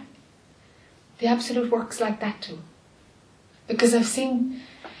 yeah, the Absolute works like that too. Because I've seen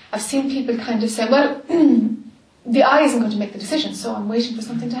people kind of say, well, the I isn't going to make the decision, so I'm waiting for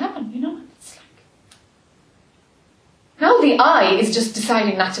something to happen, you know? It's like, now the I is just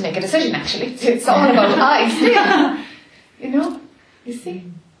deciding not to make a decision, actually. It's all about I still. You know? You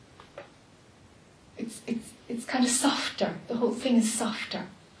see? It's kind of softer. The whole thing is softer.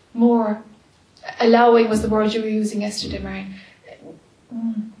 More allowing was the word you were using yesterday, Marion.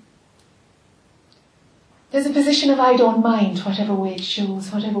 There's a position of I don't mind, whatever way it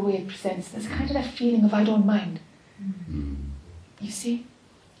shows, whatever way it presents. There's kind of that feeling of I don't mind. You see?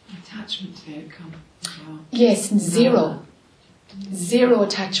 Attachment to the outcome as well. Yes, and zero. Zero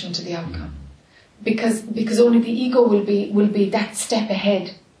attachment to the outcome. Because only the ego will be that step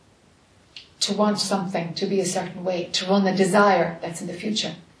ahead to want something, to be a certain way, to run the desire that's in the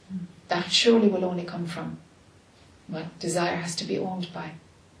future. That surely will only come from, well, desire has to be owned by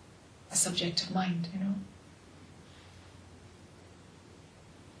a subjective mind, you know.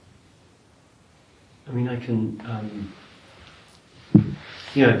 I mean, I can,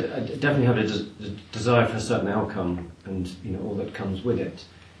 I definitely have a desire for a certain outcome and, you know, all that comes with it.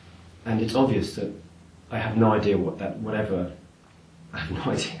 And it's obvious that I have no idea I have no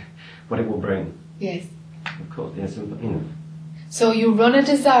idea what it will bring. Yes. Of course, yes, you know. So you run a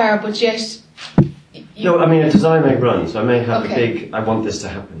desire, but yet... No, I mean, a desire may run, so I may have Okay. a big, I want this to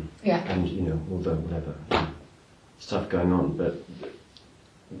happen. Yeah. And, you know, all the whatever stuff going on, but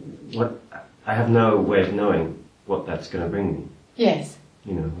I have no way of knowing what that's going to bring me. Yes.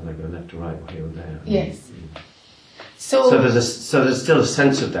 You know, whether I go left or right or here or there. Yes. So there's still a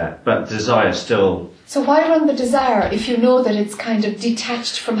sense of that, but desire still... So why run the desire if you know that it's kind of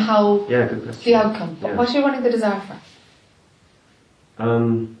detached from how Yeah, good question. the outcome? Yeah. What are you running the desire for?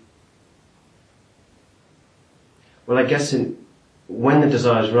 Well, I guess when the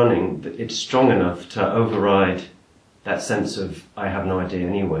desire is running, it's strong enough to override that sense of I have no idea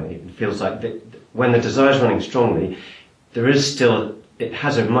anyway. It feels like when the desire is running strongly, it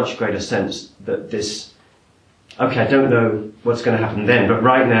has a much greater sense that this, okay, I don't know what's going to happen then, but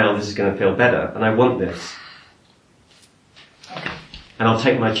right now this is going to feel better, and I want this. And I'll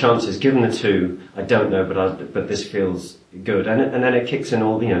take my chances. Given the two, I don't know, but this feels good. And then it kicks in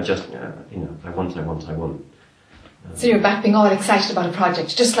all, you know, just, I want. So you're back being all excited about a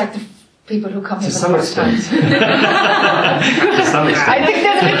project, just like the people who come here To for the first time. To some extent. I think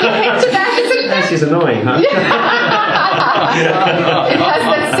there's a little hint to that, isn't there? She's annoying, huh? It has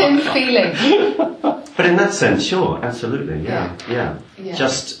that same feeling. But in that sense, sure, absolutely, yeah.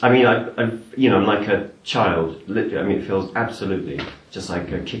 Just, I mean, I'm like a child, literally, I mean, it feels absolutely just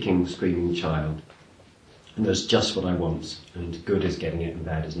like a kicking, screaming child. And there's just what I want, and good is getting it and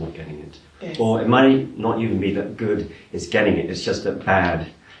bad is not getting it. Yes. Or it might not even be that good is getting it, it's just that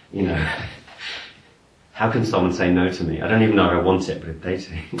bad, you know. How can someone say no to me? I don't even know I want it, but if they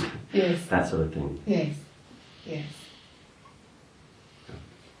say Yes. that sort of thing. Yes.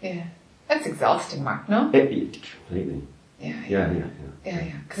 Yeah. That's exhausting, Mark, no? Completely. Yeah.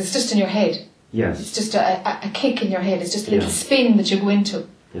 Because it's just in your head. Yes. It's just a kick in your head. It's just a little spin that you go into.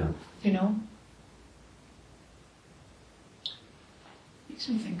 Yeah. You know? Makes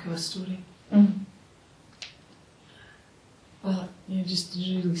me think of a story. Mm. Well, just a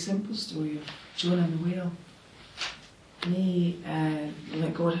really simple story of Jonah and the whale. And he,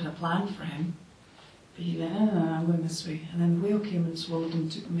 like God had a plan for him, but he went, no, I'm going this way. And then the whale came and swallowed him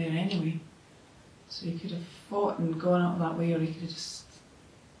and took him there anyway. So he could have fought and gone up that way, or he could have just,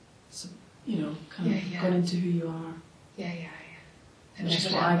 kind of gone into who you are. Yeah. Which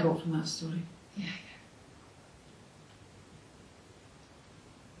is what I got from that story.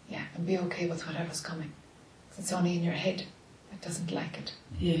 Yeah, and be okay with whatever's coming. It's only in your head that doesn't like it.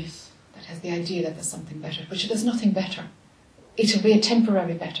 Yes. That has the idea that there's something better. But there's nothing better. It'll be a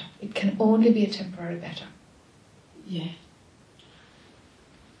temporary better. It can only be a temporary better. Yeah.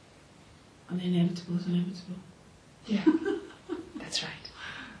 And the inevitable is inevitable. Yeah. That's right.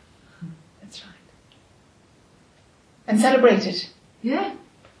 And celebrate it. Yeah.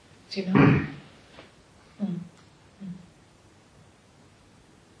 Do you know?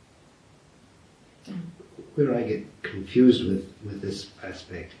 Where I get confused with this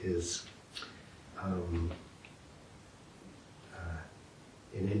aspect is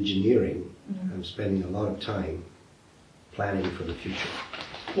in engineering, I'm spending a lot of time planning for the future,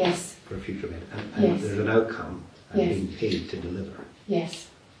 Yes. for a future event. And Yes. there's an outcome I'm Yes. being paid to deliver. Yes.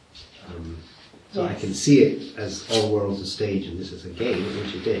 So I Yes. can see it as all world's a stage and this is a game,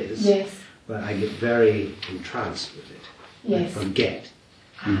 which it is, Yes. but I get very entranced with it. Yes. I forget.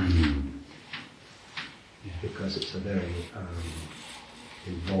 Because it's a very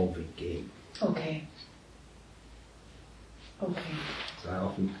involving game. Okay. Okay. So I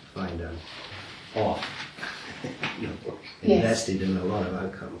often find I'm off, Yes. invested in a lot of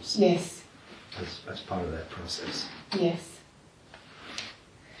outcomes Yes. as part of that process. Yes.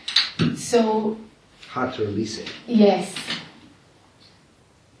 So, Hard to release it. yes.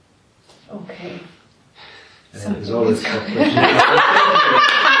 Okay. And then there's always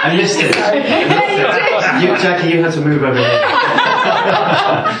I missed it. Jackie, you had to move over here.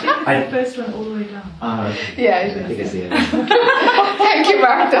 The first one all the way down. Yeah, I think it's the end. Thank you,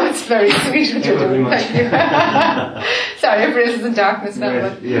 Mark. That's very sweet what you're Thank you very doing. much. Thank you. Sorry, everyone is in darkness now,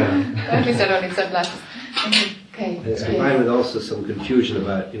 but Yeah. at least I don't need sunglasses. Okay. I find with also some confusion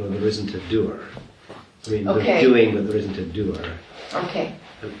about, there isn't a doer. I mean, Okay. there's doing, but there isn't a doer. Okay.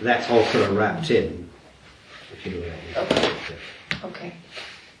 And that's all sort of wrapped in, if you know what I mean. Okay.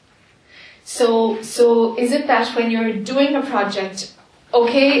 So is it that when you're doing a project,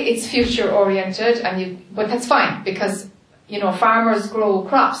 okay, it's future oriented, but that's fine because farmers grow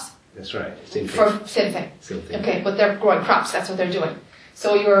crops That's right. Same thing. for same thing. Same thing. Okay, but they're growing crops. That's what they're doing.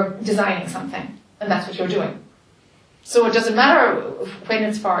 So you're designing something, and that's what you're doing. So it doesn't matter when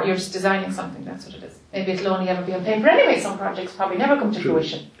it's for. You're just designing something. That's what it is. Maybe it'll only ever be on paper anyway. Some projects probably never come to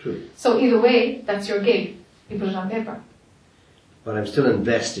fruition. True. So either way, that's your gig. You put it on paper. But I'm still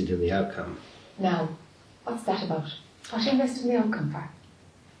invested in the outcome. Now, what's that about? What invest in the outcome for?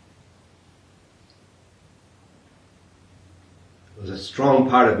 There's a strong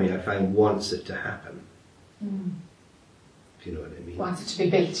part of me I find wants it to happen. If you know what I mean. Wants it to be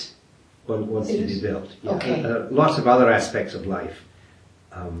built. Wants it to be built. Yeah. Okay. Lots of other aspects of life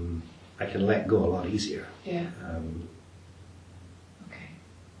I can let go a lot easier. Yeah. Okay.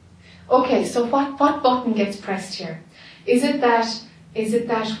 Okay. So what button gets pressed here? Is it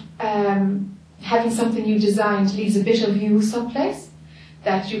that having something you designed leaves a bit of you someplace?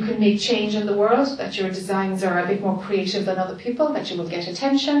 That you can make change in the world? That your designs are a bit more creative than other people? That you will get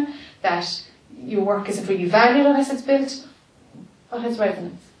attention? That your work isn't really valued unless it's built? What has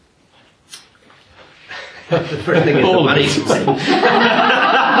resonance? The first thing is the money.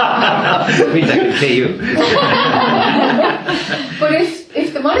 Means I can pay you. But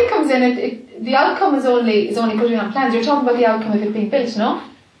if the money comes in, the outcome is only putting on plans. You're talking about the outcome of it being built, no?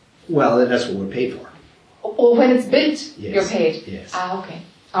 Well, that's what we're paid for. Or when it's built, Yes. you're paid. Yes. Ah, okay.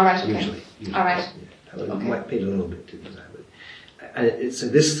 All right. Okay. Usually. All right. Yeah. I Okay. might pay a little bit to design, but it's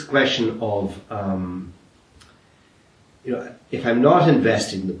this question of if I'm not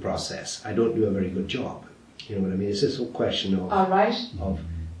invested in the process, I don't do a very good job. You know what I mean? It's this whole question of All right.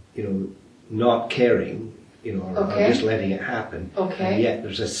 not caring, or Okay. just letting it happen. Okay. And yet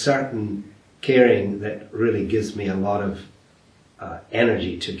there's a certain caring that really gives me a lot of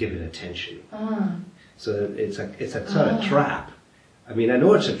energy to give it attention. Ah. So it's a sort of trap. I mean, I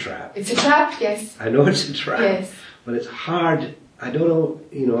know it's a trap. It's a trap, yes. I know it's a trap. Yes. But it's hard. I don't know.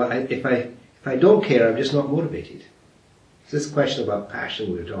 If I don't care, I'm just not motivated. It's this question about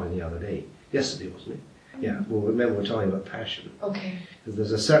passion we were talking the other day, yesterday, wasn't it? Yeah. Well, remember we're talking about passion. Okay. Because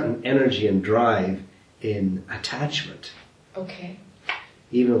there's a certain energy and drive in attachment. Okay.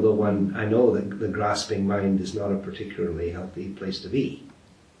 Even though I know that the grasping mind is not a particularly healthy place to be.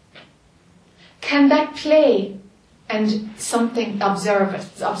 Can that play and something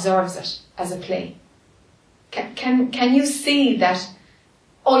observes it as a play? Can you see that,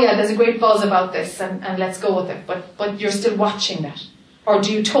 oh yeah, there's a great buzz about this and let's go with it, but you're still watching that? Or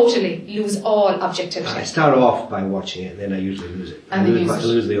do you totally lose all objectivity? I start off by watching it, then I usually lose it. And I then lose, you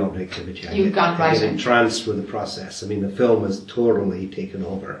lose the objectivity. You've gone right I get in. entranced with the process. I mean, the film is totally taken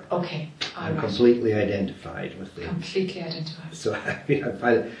over. Okay. All I'm right. completely identified with the... Completely identified. So I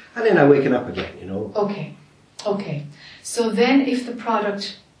find it, and then I waken up again, Okay. Okay. So then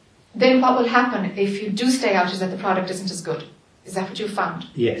then what will happen if you do stay out is that the product isn't as good? Is that what you found?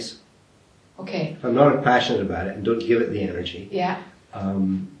 Yes. Okay. If I'm not passionate about it and don't give it the energy, Yeah.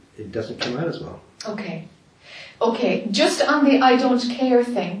 it doesn't come out as well. Okay. Okay. Just on the I don't care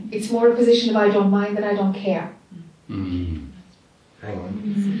thing, it's more a position of I don't mind than I don't care. Hang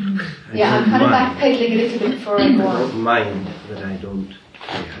on. Yeah, I'm kind of backpedaling a little bit before I go I don't on. mind that I don't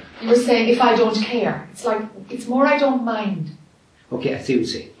care. You were saying if I don't care. It's like, it's more I don't mind. Okay, I see what you're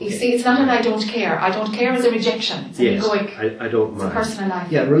saying. You Okay. see, it's not an I don't care. I don't care is a rejection. It's an Yes, egoic. I don't It's a mind. personal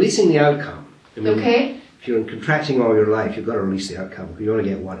life. Yeah, releasing the outcome. I mean, Okay? if you're contracting all your life, you've got to release the outcome. You only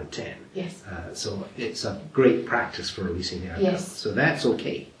get 1 in 10. Yes. So it's a great practice for releasing the outcome. Yes. So that's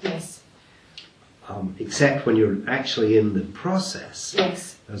okay. Yes. Except when you're actually in the process,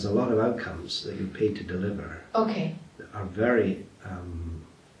 Yes. there's a lot of outcomes that you're paid to deliver Okay. that are very,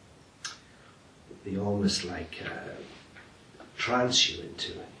 they almost like trance you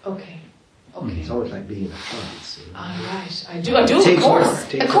into it. Okay. Okay. It's almost like being in a trance. You know? All right. I do, of Takes course. over,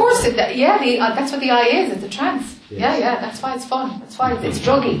 takes Of course. over. That's what the eye is. It's a trance. Yes. Yeah. That's why it's fun. That's why it's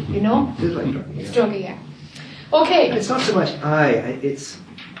druggy, you know? It is like drugging, It's yeah. druggy, yeah. Okay. It's not so much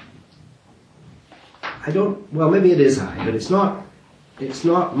well, maybe it is I, but it's not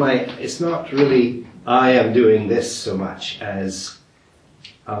really I am doing this so much as,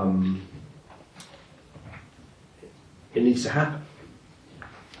 it needs to happen.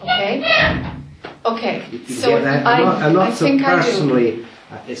 Okay. Okay. You So get that? I'm not I so think I do. personally,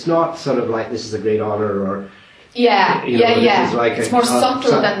 it's not sort of like this is a great honor or, Yeah. you know, Yeah. this Yeah. is like It's more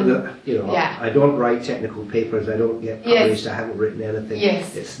subtle than. you know, yeah. I don't write technical papers, I don't get Yes. published, I haven't written anything.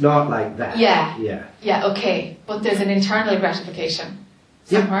 Yes. It's not like that. Yeah. Yeah. Yeah. Okay. But there's an internal gratification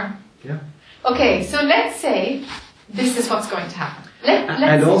Yeah. somewhere. Yeah. Okay. So let's say this is what's going to happen. Let's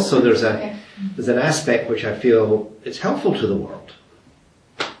And also there's Okay. an aspect which I feel is helpful to the world.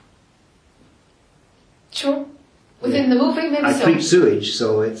 Sure. Within the movie, maybe I so. treat sewage,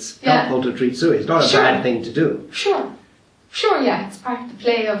 so it's Yeah. helpful to treat sewage. It's not a Sure. bad thing to do. Sure. Sure, yeah. It's part of the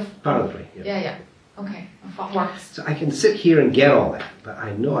play of. Part of the play, yeah. Yeah. Okay. Of what works. So I can sit here and get all that, but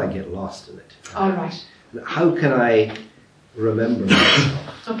I know I get lost in it. All right. How can I remember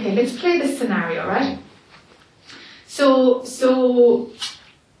myself? Okay, let's play this scenario, right? So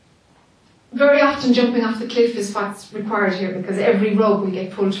very often jumping off the cliff is what's required here because every rug will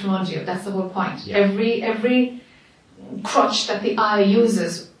get pulled from under you. That's the whole point. Yeah. Every crutch that the eye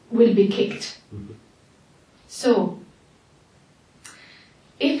uses will be kicked. Mhm. So,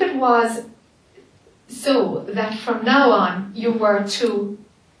 if it was so that from now on you were to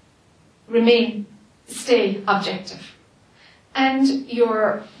stay objective, and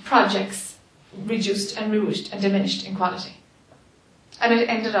your projects reduced and rouged and diminished in quality. And it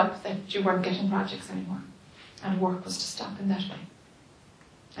ended up that you weren't getting projects anymore, and work was to stop in that way.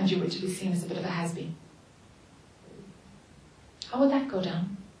 And you were to be seen as a bit of a has-been. How would that go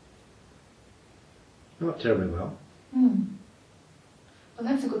down? Not terribly well. Well,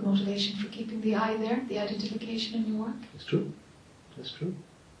 that's a good motivation for keeping the eye there, the identification in your work. It's true. That's true.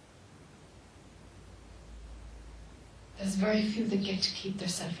 There's very few that get to keep their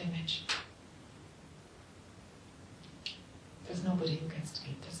self-image. There's nobody who gets to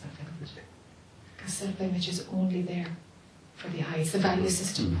keep their self-image. Because self-image is only there for the eye. It's the value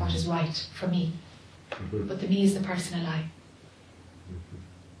system, what is right for me. Mhm. But the me is the personal I.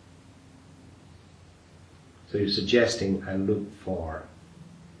 So you're suggesting I look for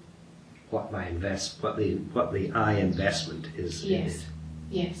what the I investment is. in Yes. it.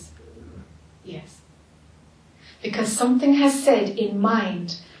 Yes. Yes. Because something has said in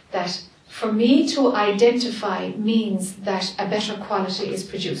mind that for me to identify means that a better quality is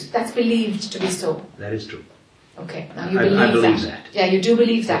produced. That's believed to be so. That is true. Okay, now you I believe, believe that. that. Yeah, you do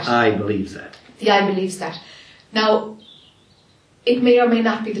believe that. I believe that. The I believes that. Now, it may or may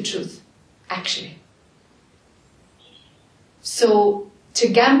not be the truth, actually. So, to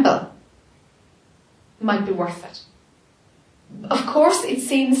gamble might be worth it. Of course, it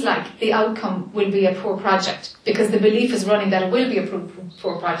seems like the outcome will be a poor project because the belief is running that it will be a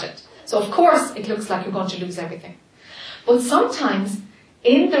poor project. So, of course, it looks like you're going to lose everything. But sometimes,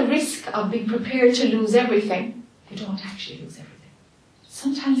 in the risk of being prepared to lose everything, you don't actually lose everything.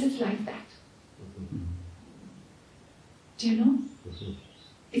 Sometimes it's like that. Do you know?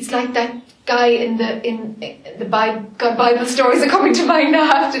 It's like that guy in the Bible stories are coming to mind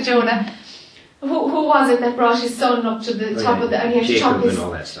now after Jonah. Who was it that brought his son up to the top of the, and he had to chop Jacob his, and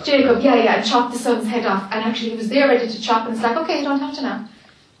all that stuff. Jacob, and chop the son's head off, and actually he was there ready to chop, and it's like, okay, you don't have to now.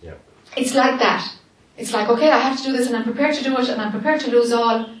 Yeah. It's like that. It's like, okay, I have to do this, and I'm prepared to do it, and I'm prepared to lose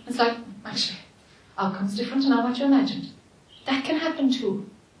all. It's like, actually, outcome's different to not what you imagined. That can happen too.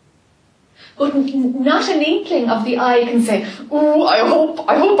 But not an inkling of the eye can say, oh, I hope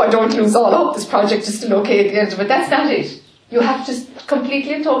I don't lose all. I hope this project is still okay at the end of it. That's not it. You have to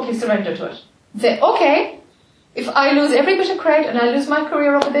completely and totally surrender to it. And say, okay, if I lose every bit of credit and I lose my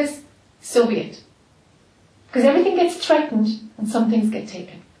career over this, so be it. Because everything gets threatened and some things get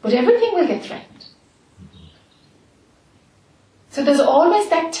taken. But everything will get threatened. So there's always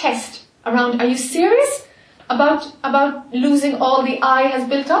that test around, are you serious about losing all the I has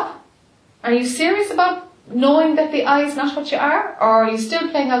built up? Are you serious about knowing that the I is not what you are? Or are you still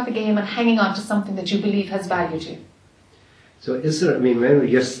playing out the game and hanging on to something that you believe has value to you? So is there, remember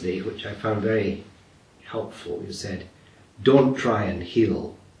yesterday, which I found very helpful, you said, don't try and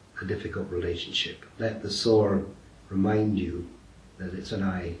heal a difficult relationship. Let the sore remind you that it's an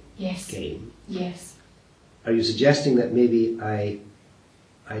I game. Yes. Are you suggesting that maybe I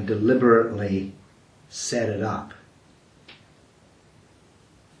deliberately set it up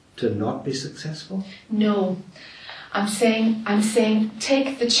to not be successful? No. I'm saying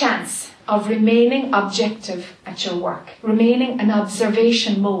take the chance of remaining objective at your work, remaining in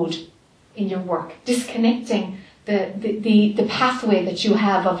observation mode in your work, disconnecting the pathway that you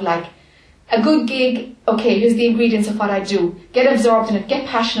have of like a good gig, okay, here's the ingredients of what I do. Get absorbed in it, get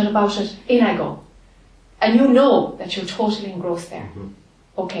passionate about it, in I go. And you know that you're totally engrossed there. Mm-hmm.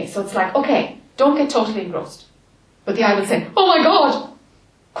 Okay, so it's like, okay, don't get totally engrossed. But the I will say, oh my God,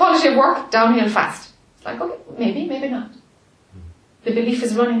 quality of work, downhill fast. It's like, okay, maybe, maybe not. The belief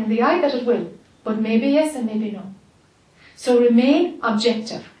is running in the I that it will. But maybe yes and maybe no. So remain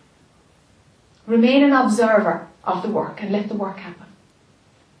objective. Remain an observer of the work and let the work happen.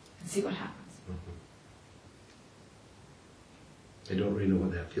 And see what happens. I don't really know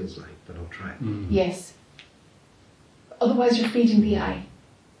what that feels like, but I'll try. Mm-hmm. Yes. Otherwise you're feeding the I.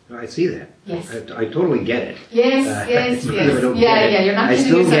 I see that. Yes. I totally get it. Yes, yes. Yeah, you're not I kidding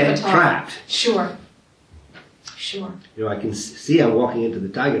still yourself get at all. trapped. Sure. You know, I can see I'm walking into the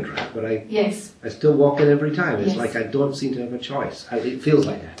tiger trap, but I still walk in every time. It's like I don't seem to have a choice. It feels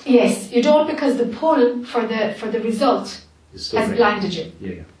like that. Yes, you don't, because the pull for the result has blinded you.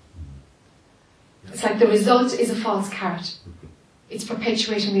 Yeah. It's like the result is a false carrot. Mm-hmm. It's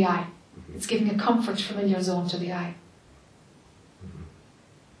perpetuating the I. Mm-hmm. It's giving a comfort familiar zone to the I. Mm-hmm.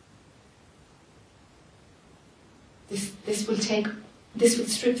 This will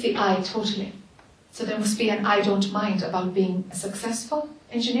strip the I totally. So there must be an I don't mind about being a successful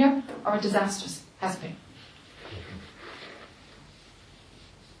engineer or a disastrous has been.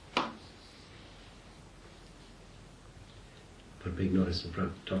 Put a big notice in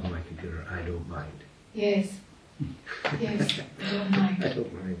front top of my computer, I don't mind. Yes. Yes, I don't mind. I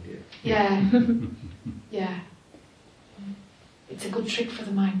don't mind, yeah. Yeah. Yeah. It's a good trick for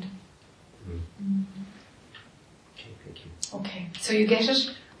the mind. Mm. Okay, thank you. Okay, so you get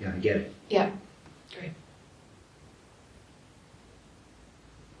it? Yeah, I get it. Yeah, great.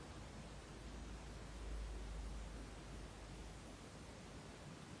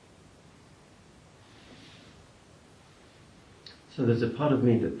 So there's a part of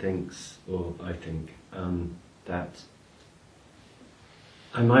me that thinks, or I think, that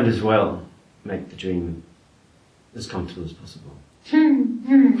I might as well make the dream as comfortable as possible.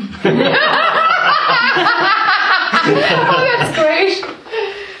 Oh, that's great.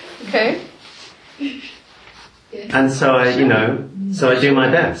 Okay. And so I do my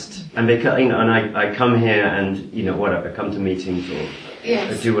best, and because and I come here and I come to meetings or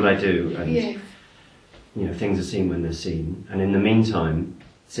I do what I do, and things are seen when they're seen. And in the meantime,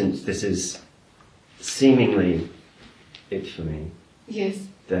 since this is seemingly it for me,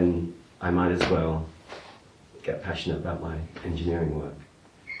 then I might as well get passionate about my engineering work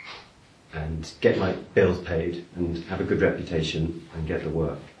and get my bills paid and have a good reputation and get the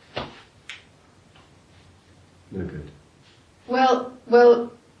work. No good. Well,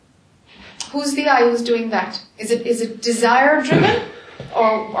 who's the I who's doing that? Is it desire driven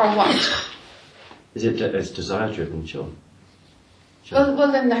or what? It's desire driven, sure.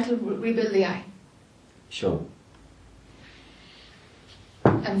 Well then that'll rebuild the I. Sure.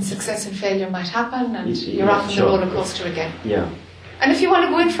 And success and failure might happen, and you're off on the roller coaster again. Yeah. And if you want to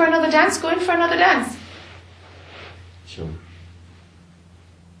go in for another dance, go in for another dance. Sure.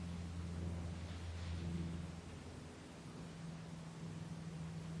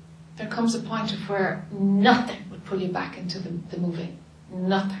 There comes a point of where nothing would pull you back into the moving.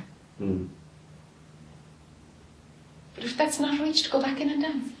 Nothing. Mm. But if that's not reached, go back in and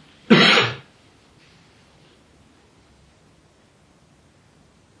dance. You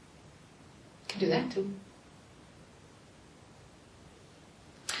can do that too.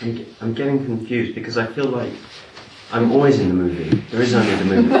 I'm getting confused because I feel like I'm always in the movie. There is only the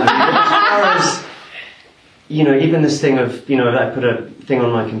movie. I mean, as far as, even this thing of, I put a thing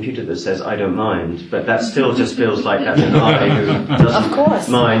on my computer that says I don't mind, but that still just feels like that's an I who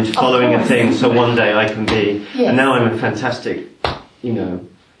doesn't mind following a thing, so one day I can be. Yes. And now I'm a fantastic,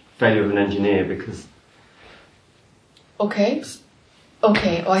 failure of an engineer because Okay.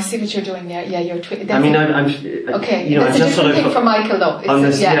 Okay. Oh, I see what you're doing there. Yeah, you're. I mean, I'm Okay. you know, That's I'm a just sort different of thing for Michael, though. It's on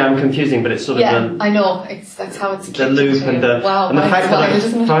this. yeah. Yeah, I'm confusing, but it's sort Yeah, of I know. That's how it's the loop and the wow, and the fact that wild, I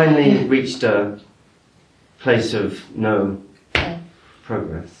isn't it? finally reached a place of no Yeah.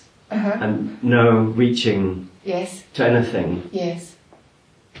 progress Uh-huh. and no reaching Yes. to anything, Yes.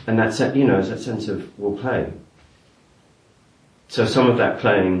 and that's you know, it's that sense of we'll play. So some of that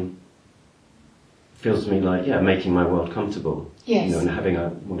playing feels to me like making my world comfortable. Yes. You know, and having a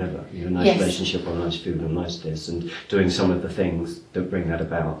whatever, you know, nice Yes. relationship or nice food or nice this, and doing some of the things that bring that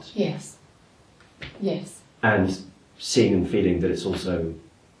about. Yes. Yes. And seeing and feeling that it's also,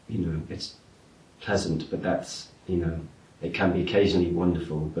 you know, it's pleasant, but that's, you know, it can be occasionally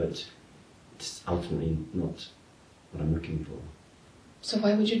wonderful, but it's ultimately not what I'm looking for. So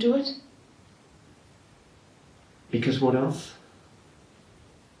why would you do it? Because what else?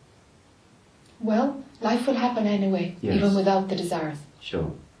 Well, life will happen anyway, Yes. even without the desires.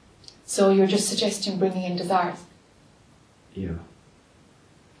 Sure. So you're just suggesting bringing in desires. Yeah.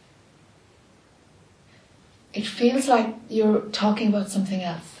 It feels like you're talking about something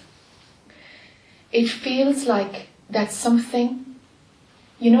else. It feels like that's something,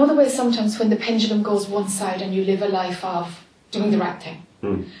 you know the way sometimes when the pendulum goes one side and you live a life of doing the right thing.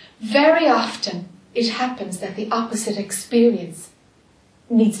 Mm. Very often it happens that the opposite experience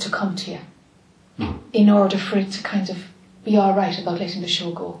needs to come to you in order for it to kind of be all right about letting the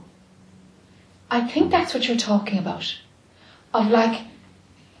show go. I think that's what you're talking about. Of like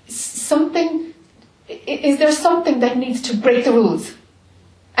something, is there something that needs to break the rules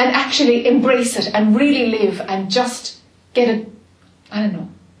and actually embrace it and really live and just get it, I don't know,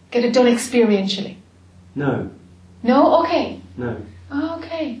 get it done experientially? No. No? Okay. No.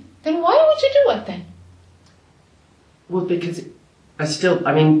 Okay. Then why would you do it then? Well, because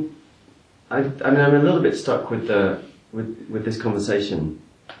I mean, I'm a little bit stuck with this conversation.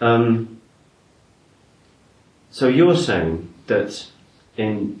 So you're saying that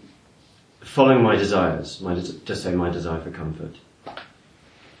in following my desires, just say my desire for comfort,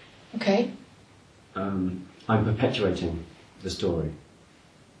 Okay. I'm perpetuating the story,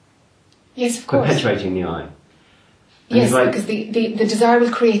 Yes, of course. perpetuating the I. And Yes, if I- because the desire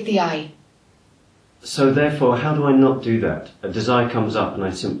will create the I. So therefore, how do I not do that? A desire comes up, and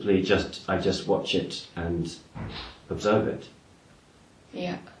I just watch it and observe it.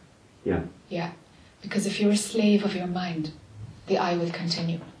 Yeah. Yeah. Yeah. Because if you're a slave of your mind, the I will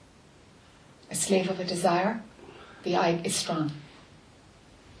continue. A slave of a desire, the I is strong.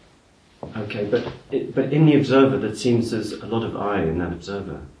 Okay, but in the observer, that seems there's a lot of I in that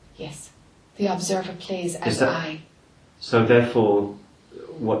observer. Yes. The observer plays Is as that- I. So therefore,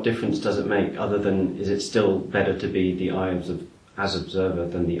 what difference does it make? Other than, is it still better to be the I as observer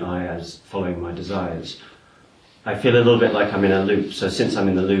than the I as following my desires? I feel a little bit like I'm in a loop. So since I'm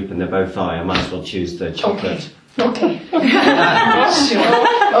in the loop and they're both I might as well choose the chocolate. Okay.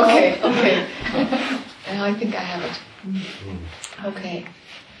 Sure. Okay. And I think I have it. Okay.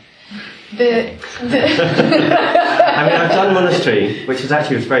 I mean, I've done monastery, which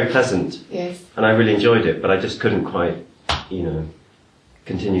was very pleasant, Yes. and I really enjoyed it, but I just couldn't quite,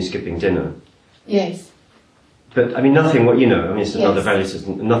 continue skipping dinner. Yes. But I mean, nothing. It's another Yes. value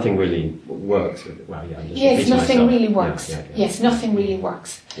system. Nothing really works with it. Well, yeah. I'm just Yes, repeating nothing myself. really Yeah, works. yeah. Yes, nothing really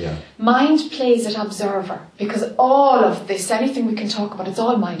works. Yeah. Mind plays at observer, because all of this, anything we can talk about, it's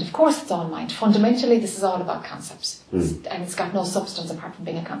all mind. Of course it's all mind. Fundamentally, this is all about concepts. And it's got no substance apart from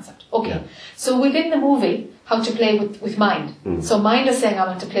being a concept. Okay, Yeah. so within the movie, how to play with mind. So mind is saying, I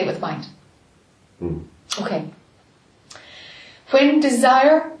want to play with mind. Okay. When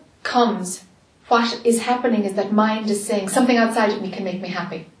desire comes, what is happening is that mind is saying, something outside of me can make me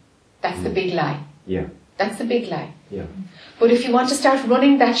happy. That's the big lie. Yeah. That's the big lie. Yeah. But if you want to start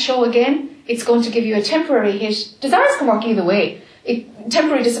running that show again, it's going to give you a temporary hit. Desires can work either way.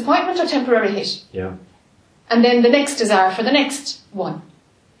 Temporary disappointment or temporary hit. Yeah. And then the next desire for the next one.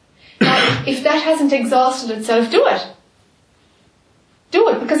 Now, if that hasn't exhausted itself, do it. Do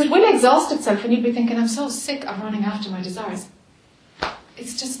it, because it will exhaust itself and you'll be thinking, I'm so sick of running after my desires.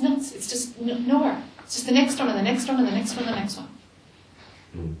 It's just nuts. It's just nowhere. It's just the next one and the next one and the next one and the next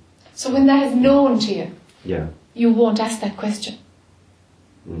one. So when that is known to you, Yeah. you won't ask that question.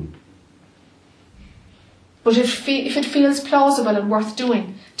 But if it feels plausible and worth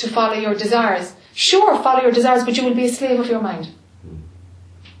doing to follow your desires, sure, follow your desires, but you will be a slave of your mind.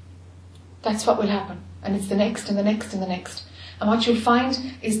 That's what will happen. And it's the next and the next and the next. And what you'll find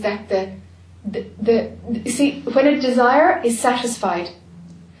is that when a desire is satisfied,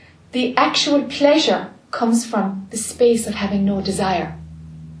 the actual pleasure comes from the space of having no desire.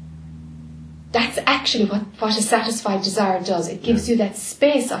 That's actually what a satisfied desire does. It gives you that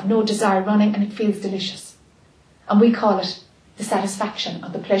space of no desire running, and it feels delicious. And we call it the satisfaction or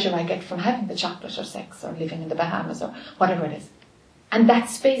the pleasure I get from having the chocolate or sex or living in the Bahamas or whatever it is. And that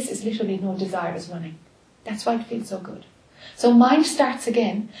space is literally no desire is running. That's why it feels so good. So mind starts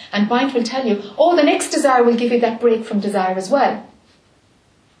again, and mind will tell you, oh, the next desire will give you that break from desire as well.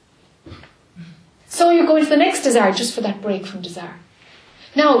 So you go into the next desire just for that break from desire.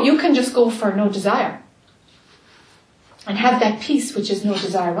 Now, you can just go for no desire and have that peace which is no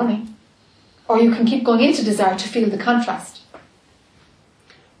desire running. Or you can keep going into desire to feel the contrast.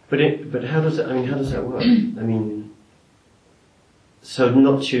 But how does that work? I mean, so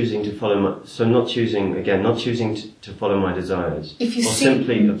not choosing to follow my desires, or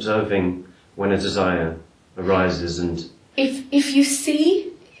simply observing when a desire arises, and if you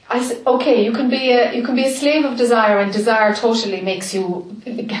see, you can be a slave of desire, and desire totally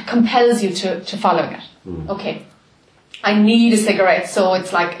compels you to following it. Okay, I need a cigarette, so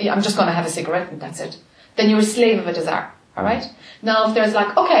it's like I'm just going to have a cigarette and that's it. Then you're a slave of a desire. All right. Now, if there's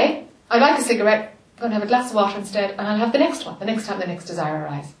like, okay, I like a cigarette, I'm going to have a glass of water instead, and I'll have the next one. The next time the next desire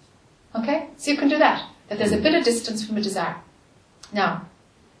arises. Okay, so you can do that. That there's a bit of distance from a desire. Now,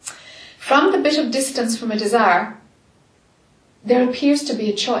 from the bit of distance from a desire, there appears to be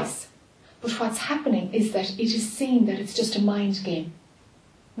a choice. But what's happening is that it is seen that it's just a mind game,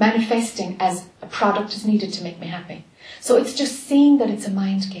 manifesting as a product is needed to make me happy. So it's just seeing that it's a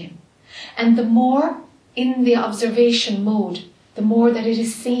mind game. And the more in the observation mode, the more that it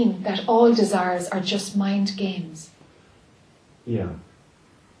is seen that all desires are just mind games. Yeah.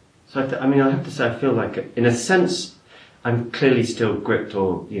 So I have to say, I feel like, in a sense, I'm clearly still gripped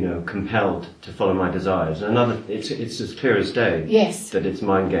or, compelled to follow my desires. And it's as clear as day. Yes. That it's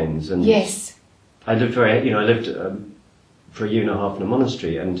mind games. And yes. I lived for a year and a half in a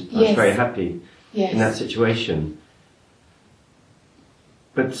monastery, and I was very happy in that situation.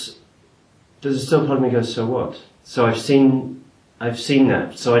 But there's still part of me goes, so what? So I've seen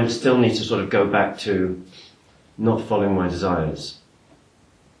that. So I still need to sort of go back to not following my desires.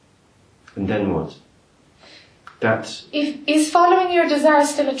 And then what? Is following your desire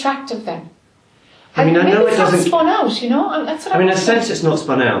still attractive then? I know it doesn't. It's not spun out, and that's what in a sense it's not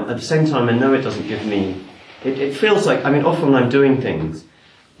spun out. At the same time, I know it doesn't give me. It feels like, often when I'm doing things,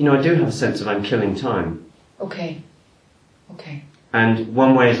 I do have a sense of I'm killing time. Okay. And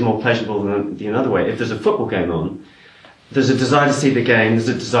one way is more pleasurable than the other way. If there's a football game on, there's a desire to see the game, there's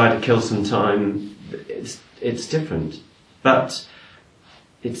a desire to kill some time. It's different. But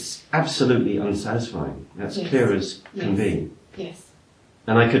it's absolutely unsatisfying. That's clear as can be. Yes.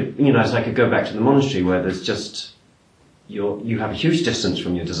 And I could go back to the monastery where there's just, you have a huge distance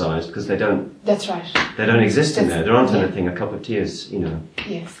from your desires because they don't. That's right. They don't exist in there. There aren't anything. A cup of tea is,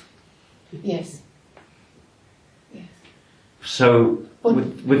 Yes. So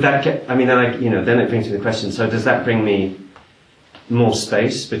would that get? Then it brings me the question. So does that bring me more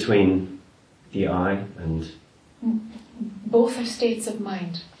space between the I and? Both are states of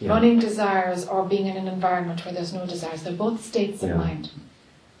mind. Yeah. Running desires or being in an environment where there's no desires. They're both states of mind.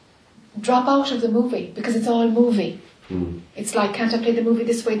 Drop out of the movie because it's all movie. It's like, can't I play the movie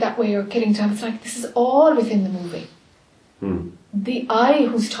this way, that way, or killing time? It's like, this is all within the movie. The I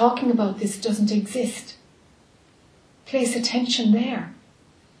who's talking about this doesn't exist. Place attention there.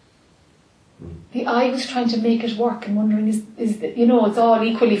 The I who's trying to make it work and wondering, is it's all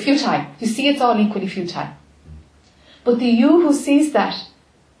equally futile. You see, it's all equally futile. But the you who sees that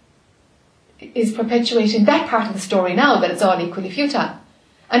is perpetuating that part of the story now, that it's all equally futile.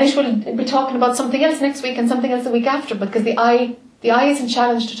 And it will be talking about something else next week and something else the week after, because the I isn't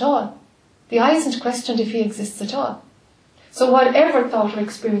challenged at all. The I isn't questioned if he exists at all. So whatever thought or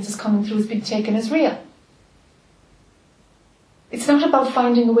experience is coming through is being taken as real. It's not about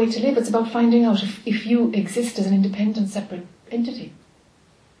finding a way to live, it's about finding out if you exist as an independent, separate entity.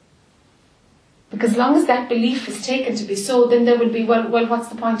 Because as long as that belief is taken to be so, then there will be, well, what's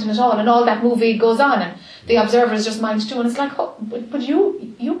the point in it all? And all that movie goes on, and the observer is just mind too, and it's like, but you're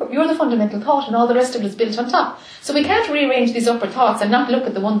the fundamental thought, and all the rest of it is built on top. So we can't rearrange these upper thoughts and not look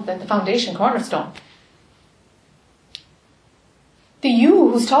at the foundation cornerstone. The you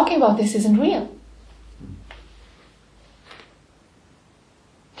who's talking about this isn't real.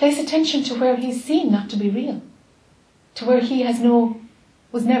 Place attention to where he's seen not to be real, to where he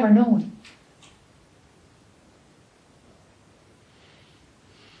was never known.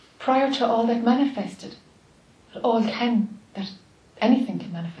 Prior to all that manifested, that anything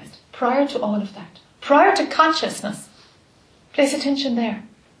can manifest. Prior to all of that, prior to consciousness, place attention there.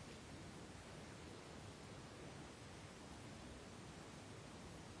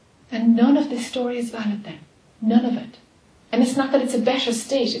 And none of this story is valid then. None of it. And it's not that it's a better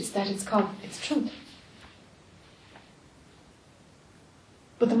state, it's that it's truth.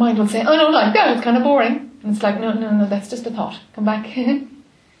 But the mind will say, oh no, like that, it's kind of boring. And it's like, no, that's just a thought. Come back.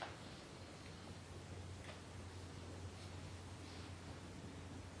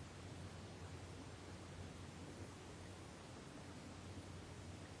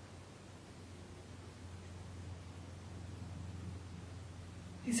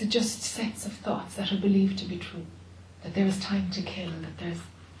 These are just sets of thoughts that are believed to be true. That there is time to kill, that there's...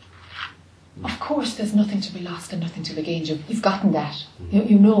 Of course there's nothing to be lost and nothing to be gained. You've gotten that.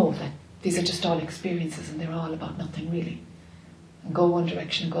 You know that these are just all experiences and they're all about nothing really. And go one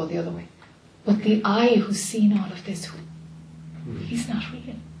direction and go the other way. But the I who's seen all of this, he's not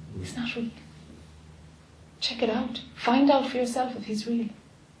real. He's not real. Check it out. Find out for yourself if he's real.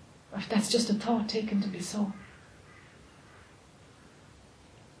 Or if that's just a thought taken to be so.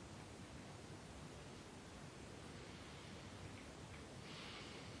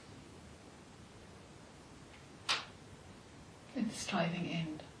 Let the striving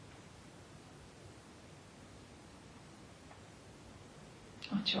end.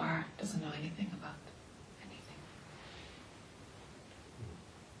 What you are doesn't know anything about anything.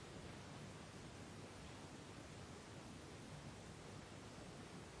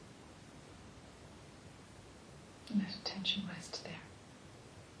 And let attention rest there.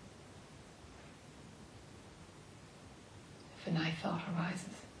 If an I thought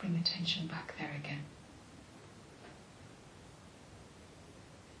arises, bring attention back there again.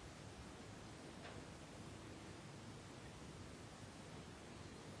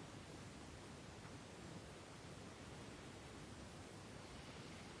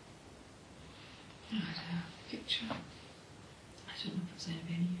 Picture. I don't know if it's any of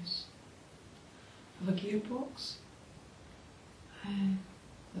any use. Of a gearbox.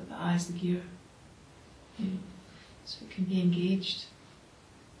 That the eye's the gear. So it can be engaged.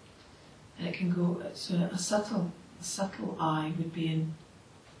 And it can go, so a subtle eye would be in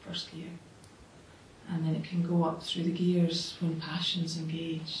first gear. And then it can go up through the gears when passion's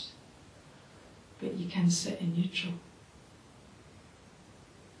engaged. But you can sit in neutral.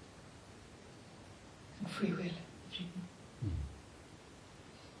 Free will.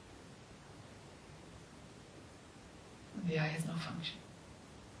 The eye has no function.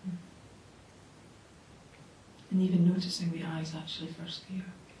 And even noticing the eye is actually first gear.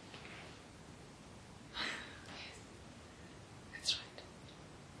 Yes, that's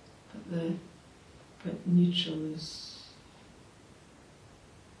right. But neutral is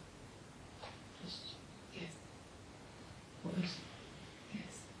just yes. What is?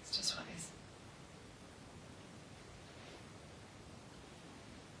 Yes, it's just what is.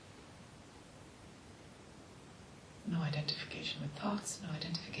 No identification with thoughts, no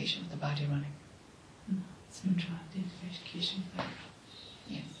identification with the body running. No, it's neutral identification with that.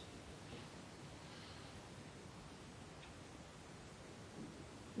 Yes.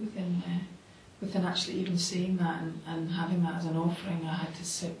 Within actually even saying that and having that as an offering, I had to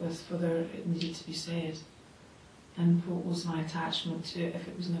sit with whether it needed to be said and what was my attachment to it if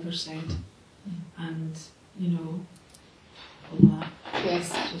it was never said. And, all that.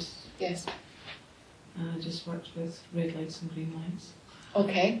 Yes. Yes. And I just worked with red lights and green lights.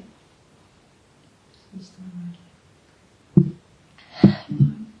 Okay.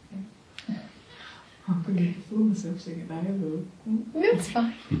 I'm going to fool myself saying it now, though. That's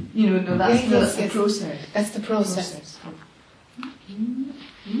fine. No, that's Yes, the yes. process. That's the process.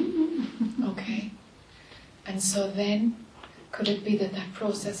 Okay. And so then, could it be that that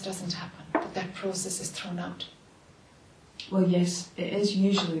process doesn't happen? That process is thrown out? Well, yes, it is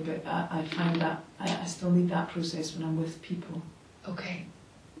usually, but I find that I still need that process when I'm with people. Okay.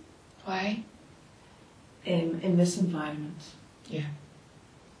 Why? In this environment. Yeah.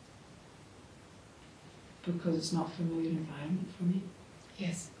 Because it's not a familiar environment for me.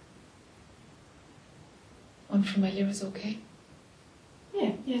 Yes. Unfamiliar is okay?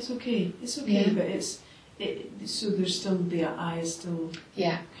 Yeah, it's okay. It's okay, Yeah. but so there's still, the eye is still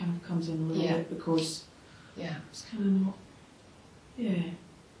Yeah. kind of comes in a little Yeah. bit because Yeah. it's kind of not,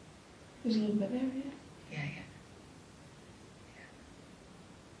 there's a little bit there, yeah. Yeah.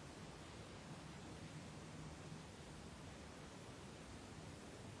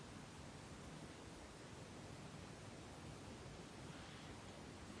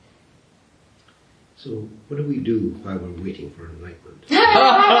 So, what do we do while we're waiting for enlightenment?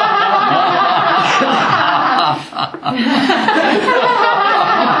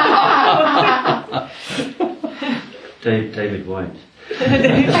 David White.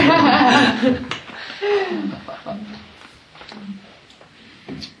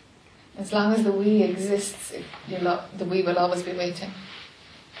 As long as the we exists, the we will always be waiting.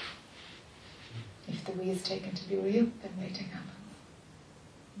 If the we is taken to be real, then waiting happens.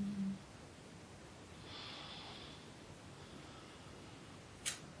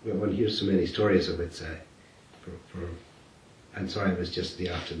 Well, one hears so many stories of it. I'm sorry, it was just the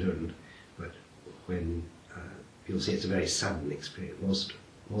afternoon, but when people say it's a very sudden experience,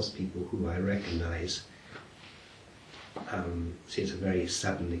 most people who I recognise say it's a very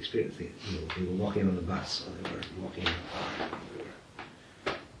sudden experience. They were walking on the bus, or they were walking in the park,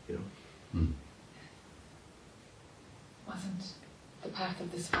 or they were, Wasn't the path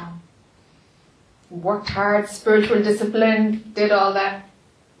of this form. Worked hard, spiritual discipline, did all that,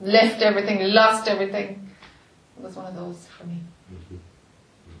 left everything, lost everything. It was one of those for me. Mm-hmm.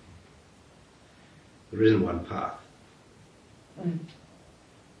 There isn't one path.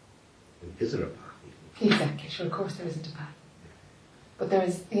 Is there a path? Exactly, sure, of course there isn't a path. But there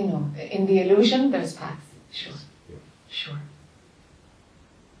is, in the illusion, there's paths. Sure. Yeah. Sure.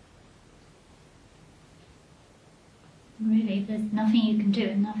 Really, there's nothing you can do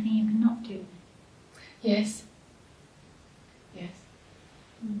and nothing you cannot do. Yes. Yes.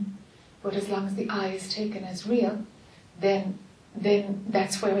 But as long as the I is taken as real, then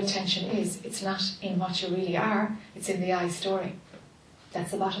that's where attention is. It's not in what you really are, it's in the I story.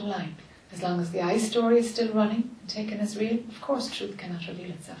 That's the bottom line. As long as the I story is still running and taken as real, of course truth cannot reveal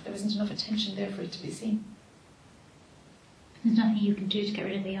itself. There isn't enough attention there for it to be seen. There's nothing you can do to get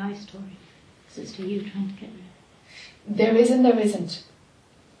rid of the I story. Because it's still you trying to get rid of it. There is and there isn't.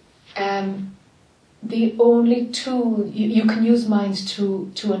 The only tool, you can use mind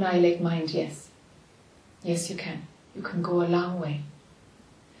to annihilate mind, yes. Yes, you can. You can go a long way.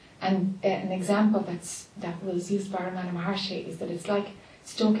 And an example that was used by Ramana Maharshi is that it's like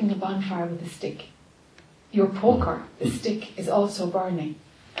stoking a bonfire with a stick. Your poker, the stick, is also burning.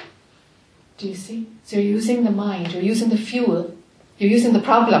 Do you see? So you're using the mind, you're using the fuel, you're using the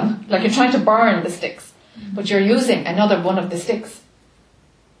problem, like you're trying to burn the sticks, but you're using another one of the sticks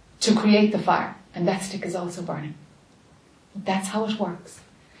to create the fire, and that stick is also burning. That's how it works.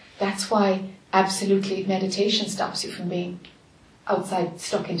 That's why absolutely meditation stops you from being outside,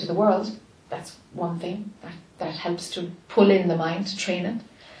 stuck into the world. That's one thing that helps to pull in the mind, to train it.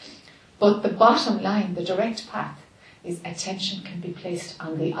 But the bottom line, the direct path, is attention can be placed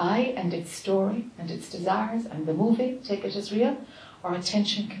on the I and its story and its desires and the movie, take it as real, or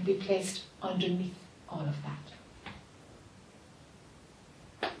attention can be placed underneath all of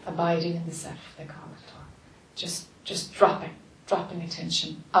that. Abiding in the self, they call it, or just dropping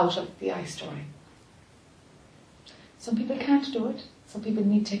attention out of the I story. Some people can't do it, some people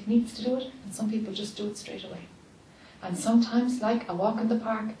need techniques to do it, and some people just do it straight away. And sometimes, like a walk in the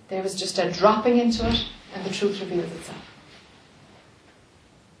park, there is just a dropping into it and the truth reveals itself.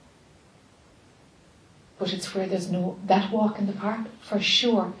 But it's where there's that walk in the park, for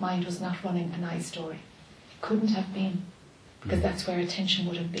sure mind was not running an I story. It couldn't have been, because that's where attention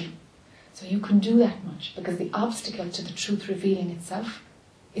would have been. So you can do that much, because the obstacle to the truth revealing itself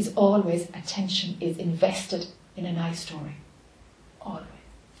is always attention is invested in an I story. Always.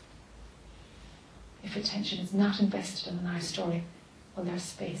 If attention is not invested in an I story, well, there's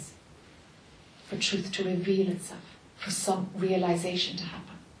space for truth to reveal itself, for some realization to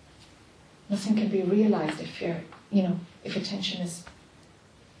happen. Nothing can be realized if if attention is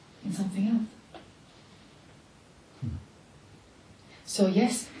in something else. So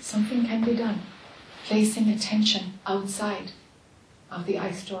yes, something can be done, placing attention outside of the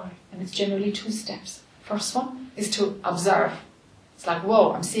I story, and it's generally 2 steps. First one is to observe. It's like,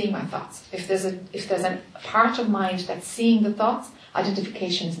 whoa, I'm seeing my thoughts. If there's a part of mind that's seeing the thoughts,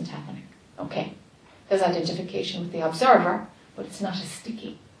 identification isn't happening. Okay. There's identification with the observer, but it's not as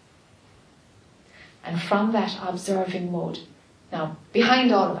sticky. And from that observing mode, now,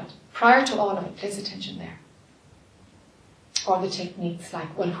 behind all of it, prior to all of it, place attention there. Or the techniques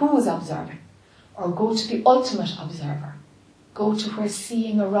like, well, who is observing? Or go to the ultimate observer. Go to where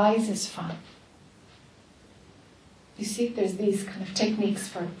seeing arises from. You see, there's these kind of techniques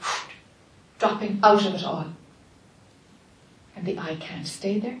for dropping out of it all. And the I can't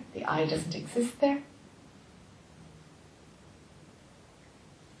stay there. The I doesn't exist there.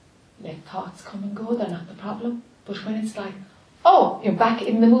 Let thoughts come and go, they're not the problem. But when it's like, oh, you're back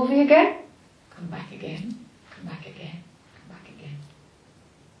in the movie again? Come back again, come back again, come back again.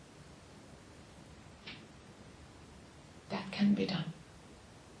 That can be done.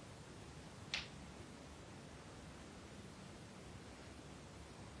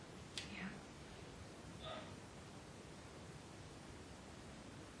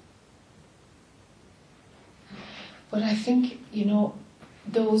 But I think,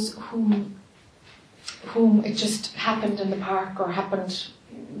 those whom it just happened in the park or happened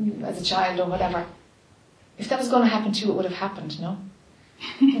as a child or whatever, if that was going to happen to you, it would have happened, no?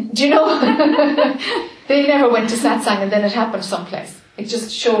 Do you know? They never went to satsang and then it happened someplace. It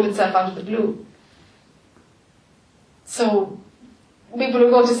just showed itself out of the blue. So, people who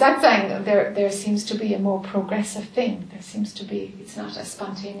go to satsang, there seems to be a more progressive thing. There seems to be, it's not a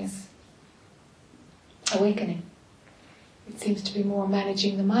spontaneous awakening. It seems to be more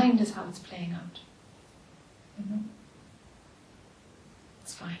managing the mind is how it's playing out. You know?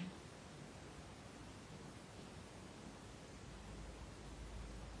 It's fine.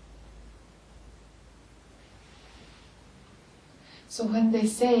 So when they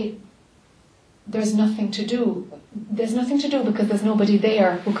say there's nothing to do because there's nobody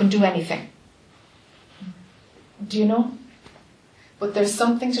there who can do anything. Do you know? But there's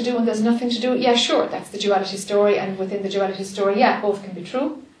something to do and there's nothing to do. Yeah, sure, that's the duality story, and within the duality story, yeah, both can be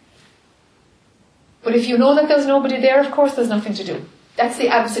true. But if you know that there's nobody there, of course there's nothing to do. That's the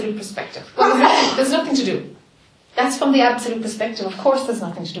absolute perspective. Well, there's nothing to do. That's from the absolute perspective. Of course there's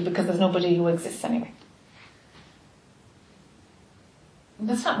nothing to do because there's nobody who exists anyway.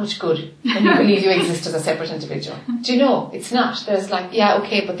 That's not much good when you believe you exist as a separate individual. Do you know? It's not. There's like, yeah,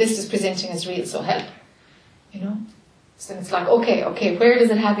 okay, but this is presenting as real, so help. You know? So then it's like, okay, where does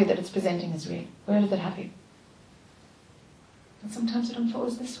it have you that it's presenting as real? Where does it have you? And sometimes it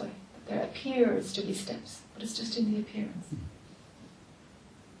unfolds this way. That there appears to be steps, but it's just in the appearance.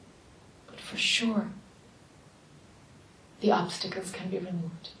 But for sure, the obstacles can be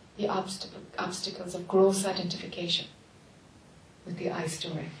removed. The obstacles of gross identification with the I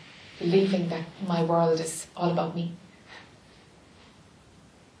story, believing that my world is all about me.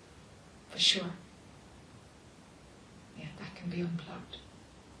 For sure. Yeah, that can be unplugged.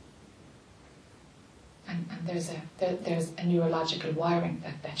 And there's a neurological wiring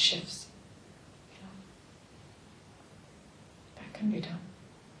that shifts. You know? That can be done.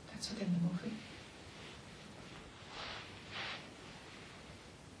 That's within the movie.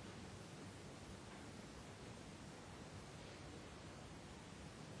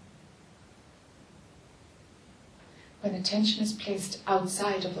 When attention is placed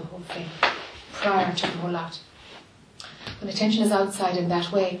outside of the whole thing, prior to the whole lot, when attention is outside in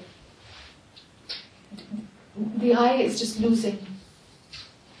that way, the I is just losing.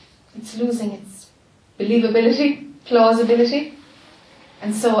 It's losing its believability, plausibility,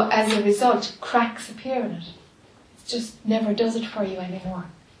 and so as a result, cracks appear in it. It just never does it for you anymore.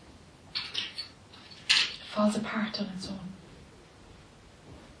 It falls apart on its own.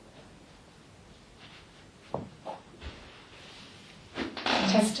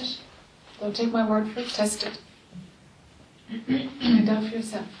 Test it. Don't take my word for it. Test it. Find out for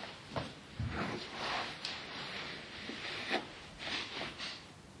yourself.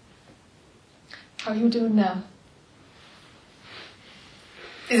 How are you doing now?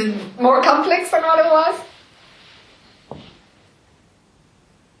 Is it more complex than what it was?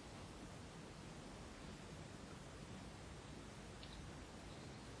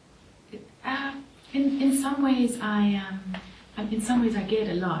 In some ways, in some ways I get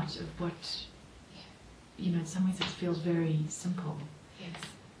a lot of what, you know, in some ways it feels very simple. Yes.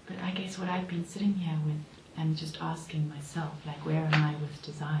 But I guess what I've been sitting here with and just asking myself, like, where am I with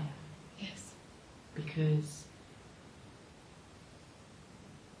desire? Yes. Because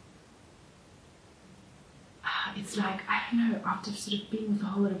it's like, I don't know, after sort of being with a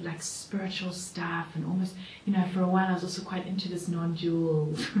whole lot of like spiritual stuff and almost, you know, for a while I was also quite into this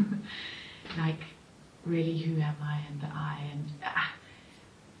non-dual, like, really who am I and the I, and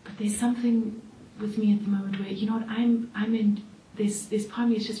but there's something with me at the moment where, you know what, I'm in this part of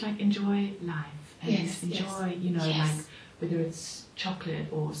me is just like enjoy life and yes, enjoy, yes. you know, yes. like whether it's chocolate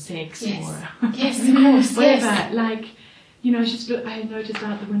or sex yes. or yes, of course, whatever, yes. like, you know, just look, I noticed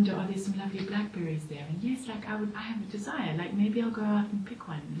out the window, there's some lovely blackberries there, and yes, like I have a desire, like maybe I'll go out and pick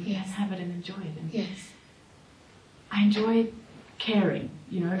one and yes. have it and enjoy it. And yes. I enjoy caring,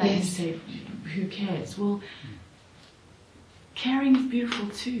 you know, like yes. you say, who cares? Well, caring is beautiful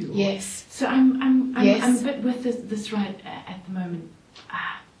too. Yes. So I'm yes. a bit with this right at the moment.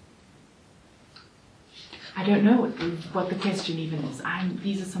 I don't know what the question even is.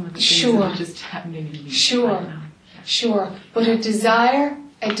 These are some of the things that are just happening in me right now. Sure. But a desire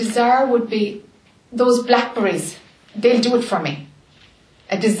would be those blackberries. They'll do it for me.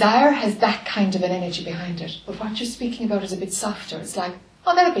 A desire has that kind of an energy behind it. But what you're speaking about is a bit softer. It's like,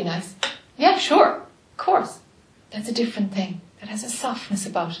 oh, that'll be nice. Yeah, sure. Of course. That's a different thing. That has a softness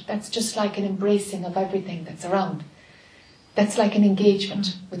about it. That's just like an embracing of everything that's around. That's like an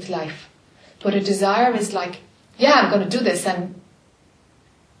engagement with life. But a desire is like, yeah, I'm going to do this, and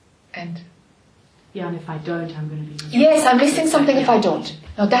And Yeah, and if I don't, I'm going to be miserable. yes, I'm missing something if Yeah. I don't.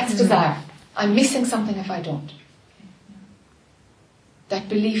 No, that's desire. I'm missing something if I don't. That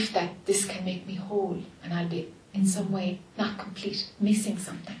belief that this can make me whole and I'll be in some way not complete, missing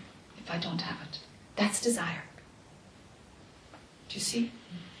something if I don't have it. That's desire. Do you see?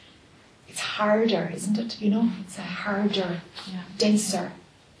 It's harder, isn't it? You know, it's a harder, Yeah. denser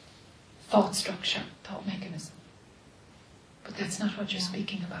thought structure, thought mechanism. But that's not what you're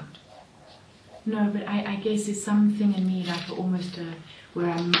speaking about. No, but I guess there's something in me like almost where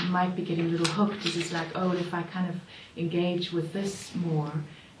I might be getting a little hooked. Is it's like, oh, if I kind of engage with this more,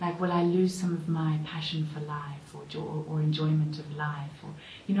 like, will I lose some of my passion for life or enjoyment of life? Or,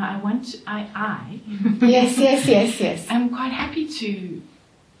 you know, Yes. I'm quite happy to.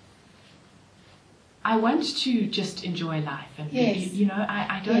 I want to just enjoy life, and Yes. you know,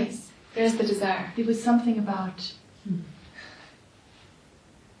 I don't. Yes, there's the desire. There was something about.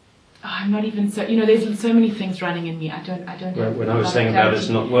 I'm not even so. You know, there's so many things running in me. I don't. When I was saying about it's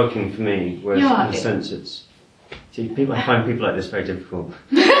not working for me, whereas Yeah, in a sense it's. See, people, I find people like this very difficult.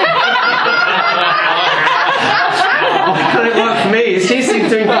 Why can't it work for me? It seems to be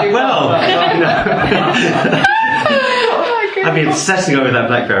doing pretty well. You know? I've been obsessing over that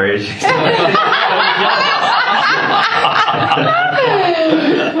BlackBerry.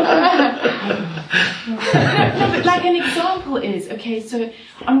 But like an example is, okay, so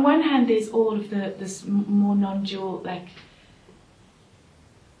on one hand there's all of this more non-dual, like,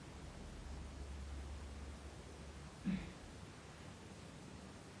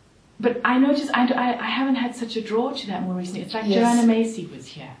 but I noticed I haven't had such a draw to that more recently. It's like Yes. Joanna Macy was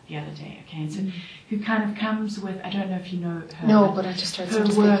here the other day, okay, and so who kind of comes with, I don't know if you know her. No, but I just heard her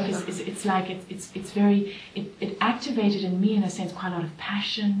someone work speaking about is it's like it's very it activated in me in a sense quite a lot of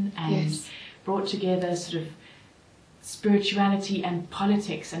passion and Yes. brought together sort of spirituality and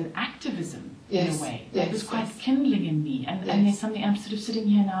politics and activism in Yes, a way. yes, That was quite yes. kindling in me. And Yes. there's something I'm sort of sitting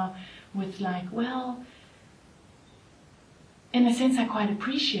here now with like, well, in a sense I quite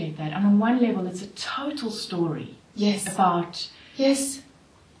appreciate that. And on one level it's a total story Yes. about Yes.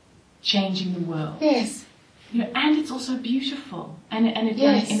 changing the world. Yes. You know, and it's also beautiful, and it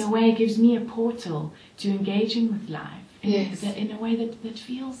Yes. like, in a way gives me a portal to engaging with life Yes. in a way that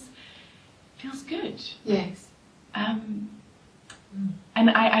feels good. Yes. And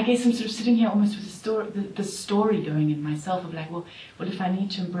I guess I'm sort of sitting here almost with the story going in myself of like, well, if I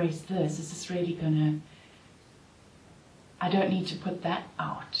need to embrace this, is this really gonna? I don't need to put that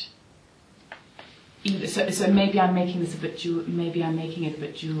out. Either. So maybe I'm making this maybe I'm making it a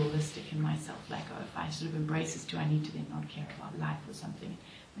bit dualistic in myself. Like, oh, if I sort of embrace this, do I need to then not care about life or something?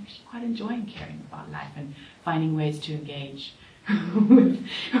 I'm actually quite enjoying caring about life and finding ways to engage with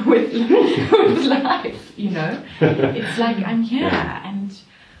life. You know, it's like I'm here and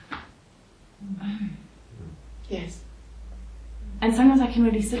Yes. and sometimes I can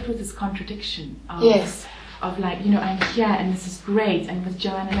really sit with this contradiction. Yes. Of like, you know, I'm here and this is great, and with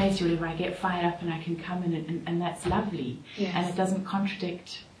Joanna Macy, where I get fired up and I can come in and that's lovely, Yes. and it doesn't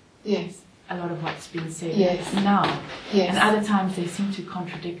contradict Yes. a lot of what's been said Yes. now. Yes. And other times they seem to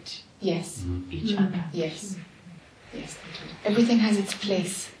contradict Yes. each other. Yes. Yes. Everything has its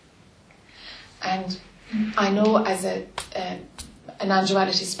place. And I know as a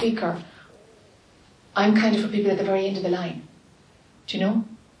non-duality speaker, I'm kind of for people at the very end of the line. Do you know?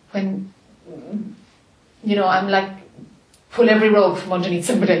 When, you know, I'm like, pull every rug from underneath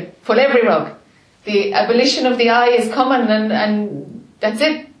somebody. Pull every rug. The abolition of the I is coming and that's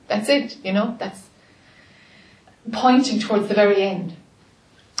it. That's it, you know. That's pointing towards the very end.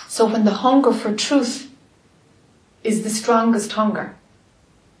 So when the hunger for truth is the strongest hunger,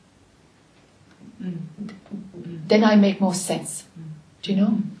 then I make most sense. Do you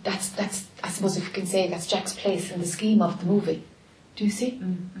know? That's I suppose if you can say that's Jack's place in the scheme of the movie. Do you see?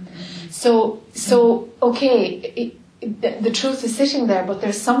 So okay, the truth is sitting there, but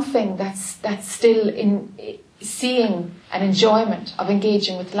there's something that's still in seeing an enjoyment of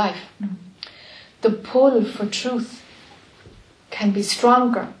engaging with life. The pull for truth can be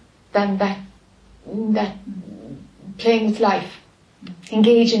stronger than that playing with life,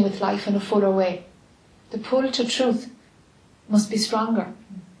 engaging with life in a fuller way. The pull to truth must be stronger.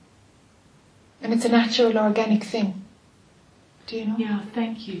 And it's a natural, organic thing. Do you know? Yeah,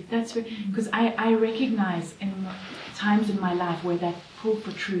 thank you. That's because I recognize in times in my life where that pull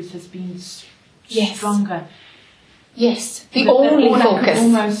for truth has been Yes. stronger. Yes, the only all I could focus.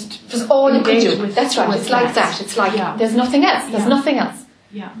 almost It was all you could engage do. with- That's right, with it's like that. It's like Yeah. there's nothing else. There's Yeah. nothing else.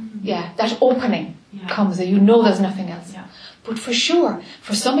 Yeah. Yeah, that opening Yeah. comes that you know there's nothing else. Yeah. But for sure,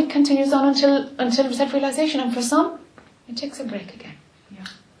 for some it continues on until self-realization, and for some it takes a break again. Yeah.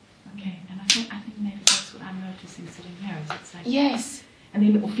 noticing sitting here? Is it like, Yes. and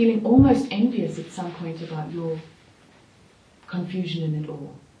then feeling almost envious at some point about your confusion in it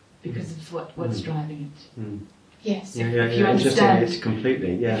all, because of what's driving it. Mm. Yes. Yeah, If you interesting. understand- It's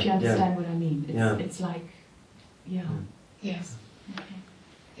completely, yeah. If you understand what I mean, Yeah. it's like, yeah. Yes. Okay.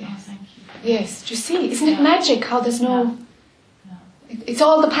 Yes. Oh, thank you. Yes. Do you see? Isn't it magic how there's no... Yeah. It's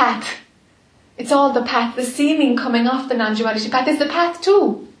all the path. It's all the path. The seeming coming off the non-duality path is the path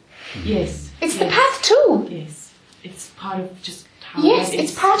too. Yes. It's the path too. Yes. It's part of just how Yes, that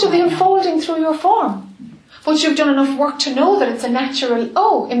it's is part of the right now. unfolding through your form. But you've done enough work to know that it's a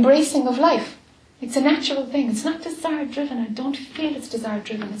natural, embracing of life. It's a natural thing. It's not desire-driven. I don't feel it's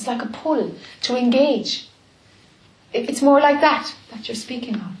desire-driven. It's like a pull to engage. It's more like that you're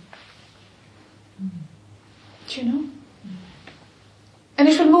speaking of. Do you know? And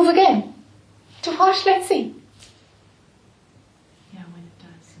it will move again. To what? Let's see. Yeah, when it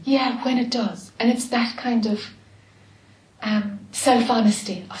does. Yeah, when it does. And it's that kind of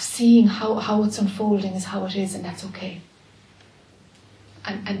self-honesty of seeing how it's unfolding is how it is, and that's okay.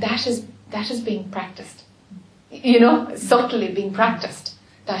 And that is being practiced. You know, subtly being practiced.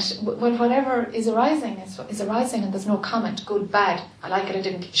 That whatever is arising is arising, and there's no comment, good, bad, I like it, I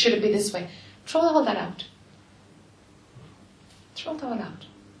didn't, should it be this way. Throw all that out. Throw it all out.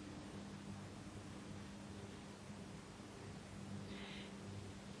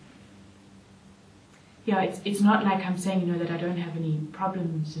 Yeah, it's not like I'm saying, you know, that I don't have any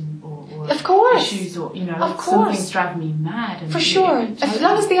problems or Of course. issues, or, you know, Of course. some things drive me mad. And For sure. As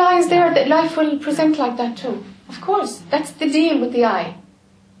long as the eye is there, that life will present like that too. Of course. That's the deal with the eye.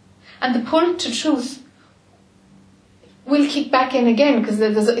 And the pull to truth will kick back in again, because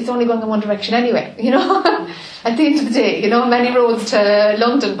it's only going in one direction anyway, you know. At the end of the day, you know, many roads to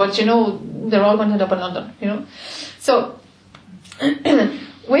London, but you know, they're all going to end up in London, you know. So,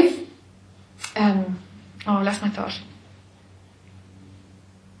 with, I lost my thought.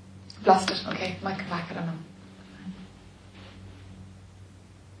 I've lost it. Okay, might come back, I don't know.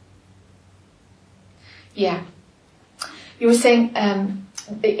 Yeah. You were saying,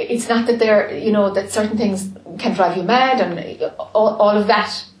 it's not that they're, you know, that certain things can drive you mad and all of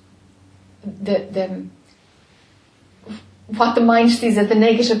that. What the mind sees as the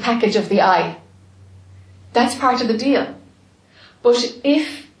negative package of the eye. That's part of the deal. But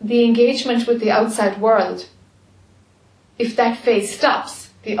if the engagement with the outside world, if that phase stops,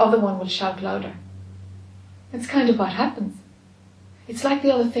 the other one will shout louder. That's kind of what happens. It's like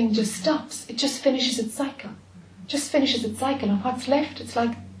the other thing just stops. It just finishes its cycle. Just finishes its cycle, and what's left, it's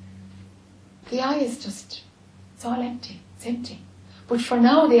like the eye is just, it's all empty. It's empty. But for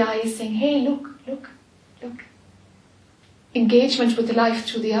now, the eye is saying, hey, look. Engagement with the life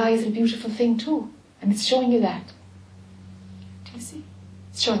through the eye is a beautiful thing too. And it's showing you that. Do you see?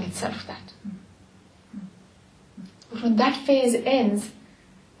 It's showing itself that. But when that phase ends,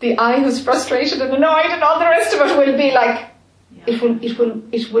 the eye who's frustrated and annoyed and all the rest of it will be like, it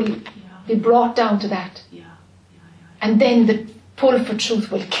will be brought down to that. And then the pull for truth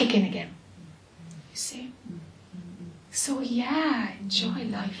will kick in again. You see? So enjoy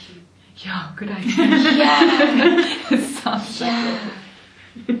life. Yeah, good idea. Yeah. Sounds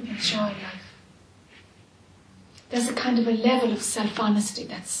Enjoy life. There's a kind of a level of self-honesty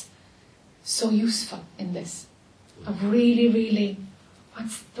that's so useful in this. Of really,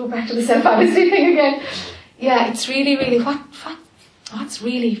 go back to the self-honesty thing again. Yeah, it's really, what's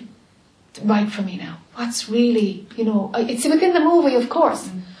really right for me now? What's really, you know, it's within the movie, of course,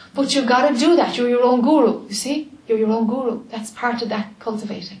 but you've got to do that. You're your own guru, you see? You're your own guru. That's part of that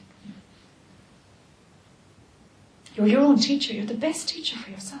cultivating. You're your own teacher. You're the best teacher for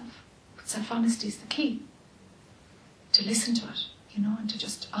yourself. But self-honesty is the key. To listen to it, you know, and to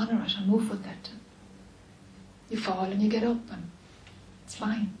just honour it and move with it. You fall and you get up and it's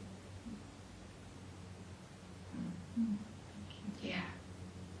fine. Yeah.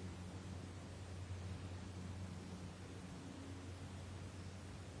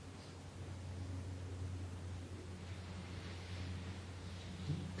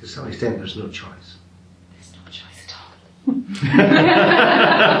 To some extent, there's no choice. There's no choice at all.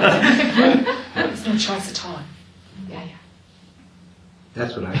 There's no choice at all. Yeah.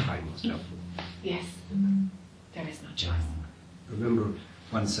 That's what I find most helpful. Yes. There is no choice. I remember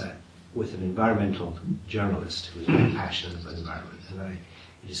once with an environmental journalist who was very passionate about the environment, and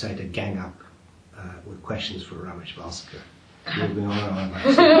he decided to gang up with questions for Ramesh Balsekar. Moving on and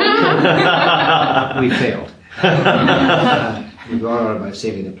on. We failed. We go on about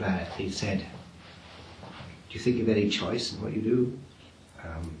saving the planet. He said, "Do you think you have any choice in what you do?"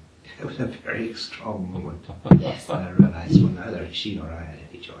 It was a very strong moment. Yes. And I realised, well, neither she nor I had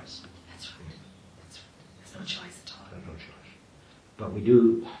any choice. That's right. There's no But we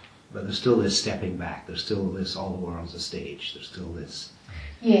do, but there's still this stepping back, there's still this all the world's a stage, there's still this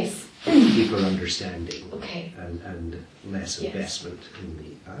Yes. deeper understanding Okay. and less Yes. investment in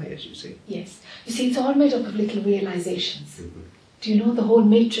the I, as you say. Yes. You see, it's all made up of little realizations. Mhm. Do you know the whole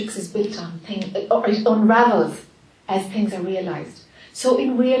matrix is built on things, or it unravels as things are realized. So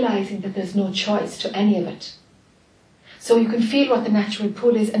in realizing that there's no choice to any of it, so you can feel what the natural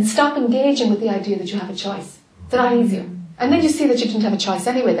pull is and stop engaging with the idea that you have a choice. It's a lot easier. And then you see that you didn't have a choice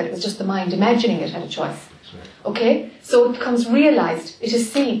anyway, that it was just the mind imagining it had a choice. That's right. Okay? So it becomes realized, it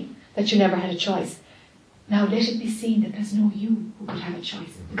is seen that you never had a choice. Now let it be seen that there's no you who could have a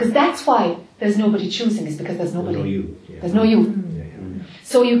choice. Because that's why there's nobody choosing, is because there's nobody. No you. Yeah. There's no you. Yeah, yeah.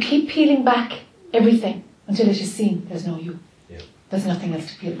 So you keep peeling back everything until it is seen there's no you. Yeah. There's nothing else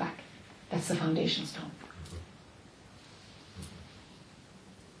to peel back. That's the foundation stone.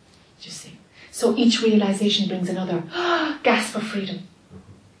 Do you see? So each realization brings another gasp of freedom.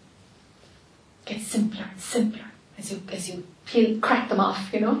 Gets simpler and simpler as you crack them off,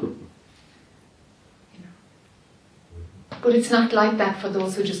 you know. But it's not like that for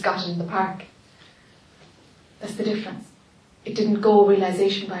those who just got it in the park. That's the difference. It didn't go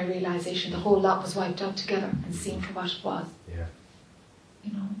realization by realization. The whole lot was wiped out together and seen for what it was. Yeah.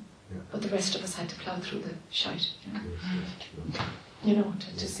 You know. Yeah. But the rest of us had to plough through the shite. You know, Yes, yes. you know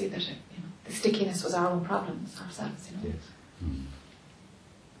to see that the stickiness was our own problems ourselves. You know. Yes.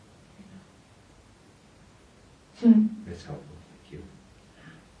 Hmm. That's helpful. Thank you.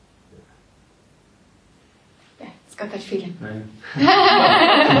 Yeah, it's got that feeling.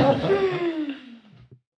 Yeah.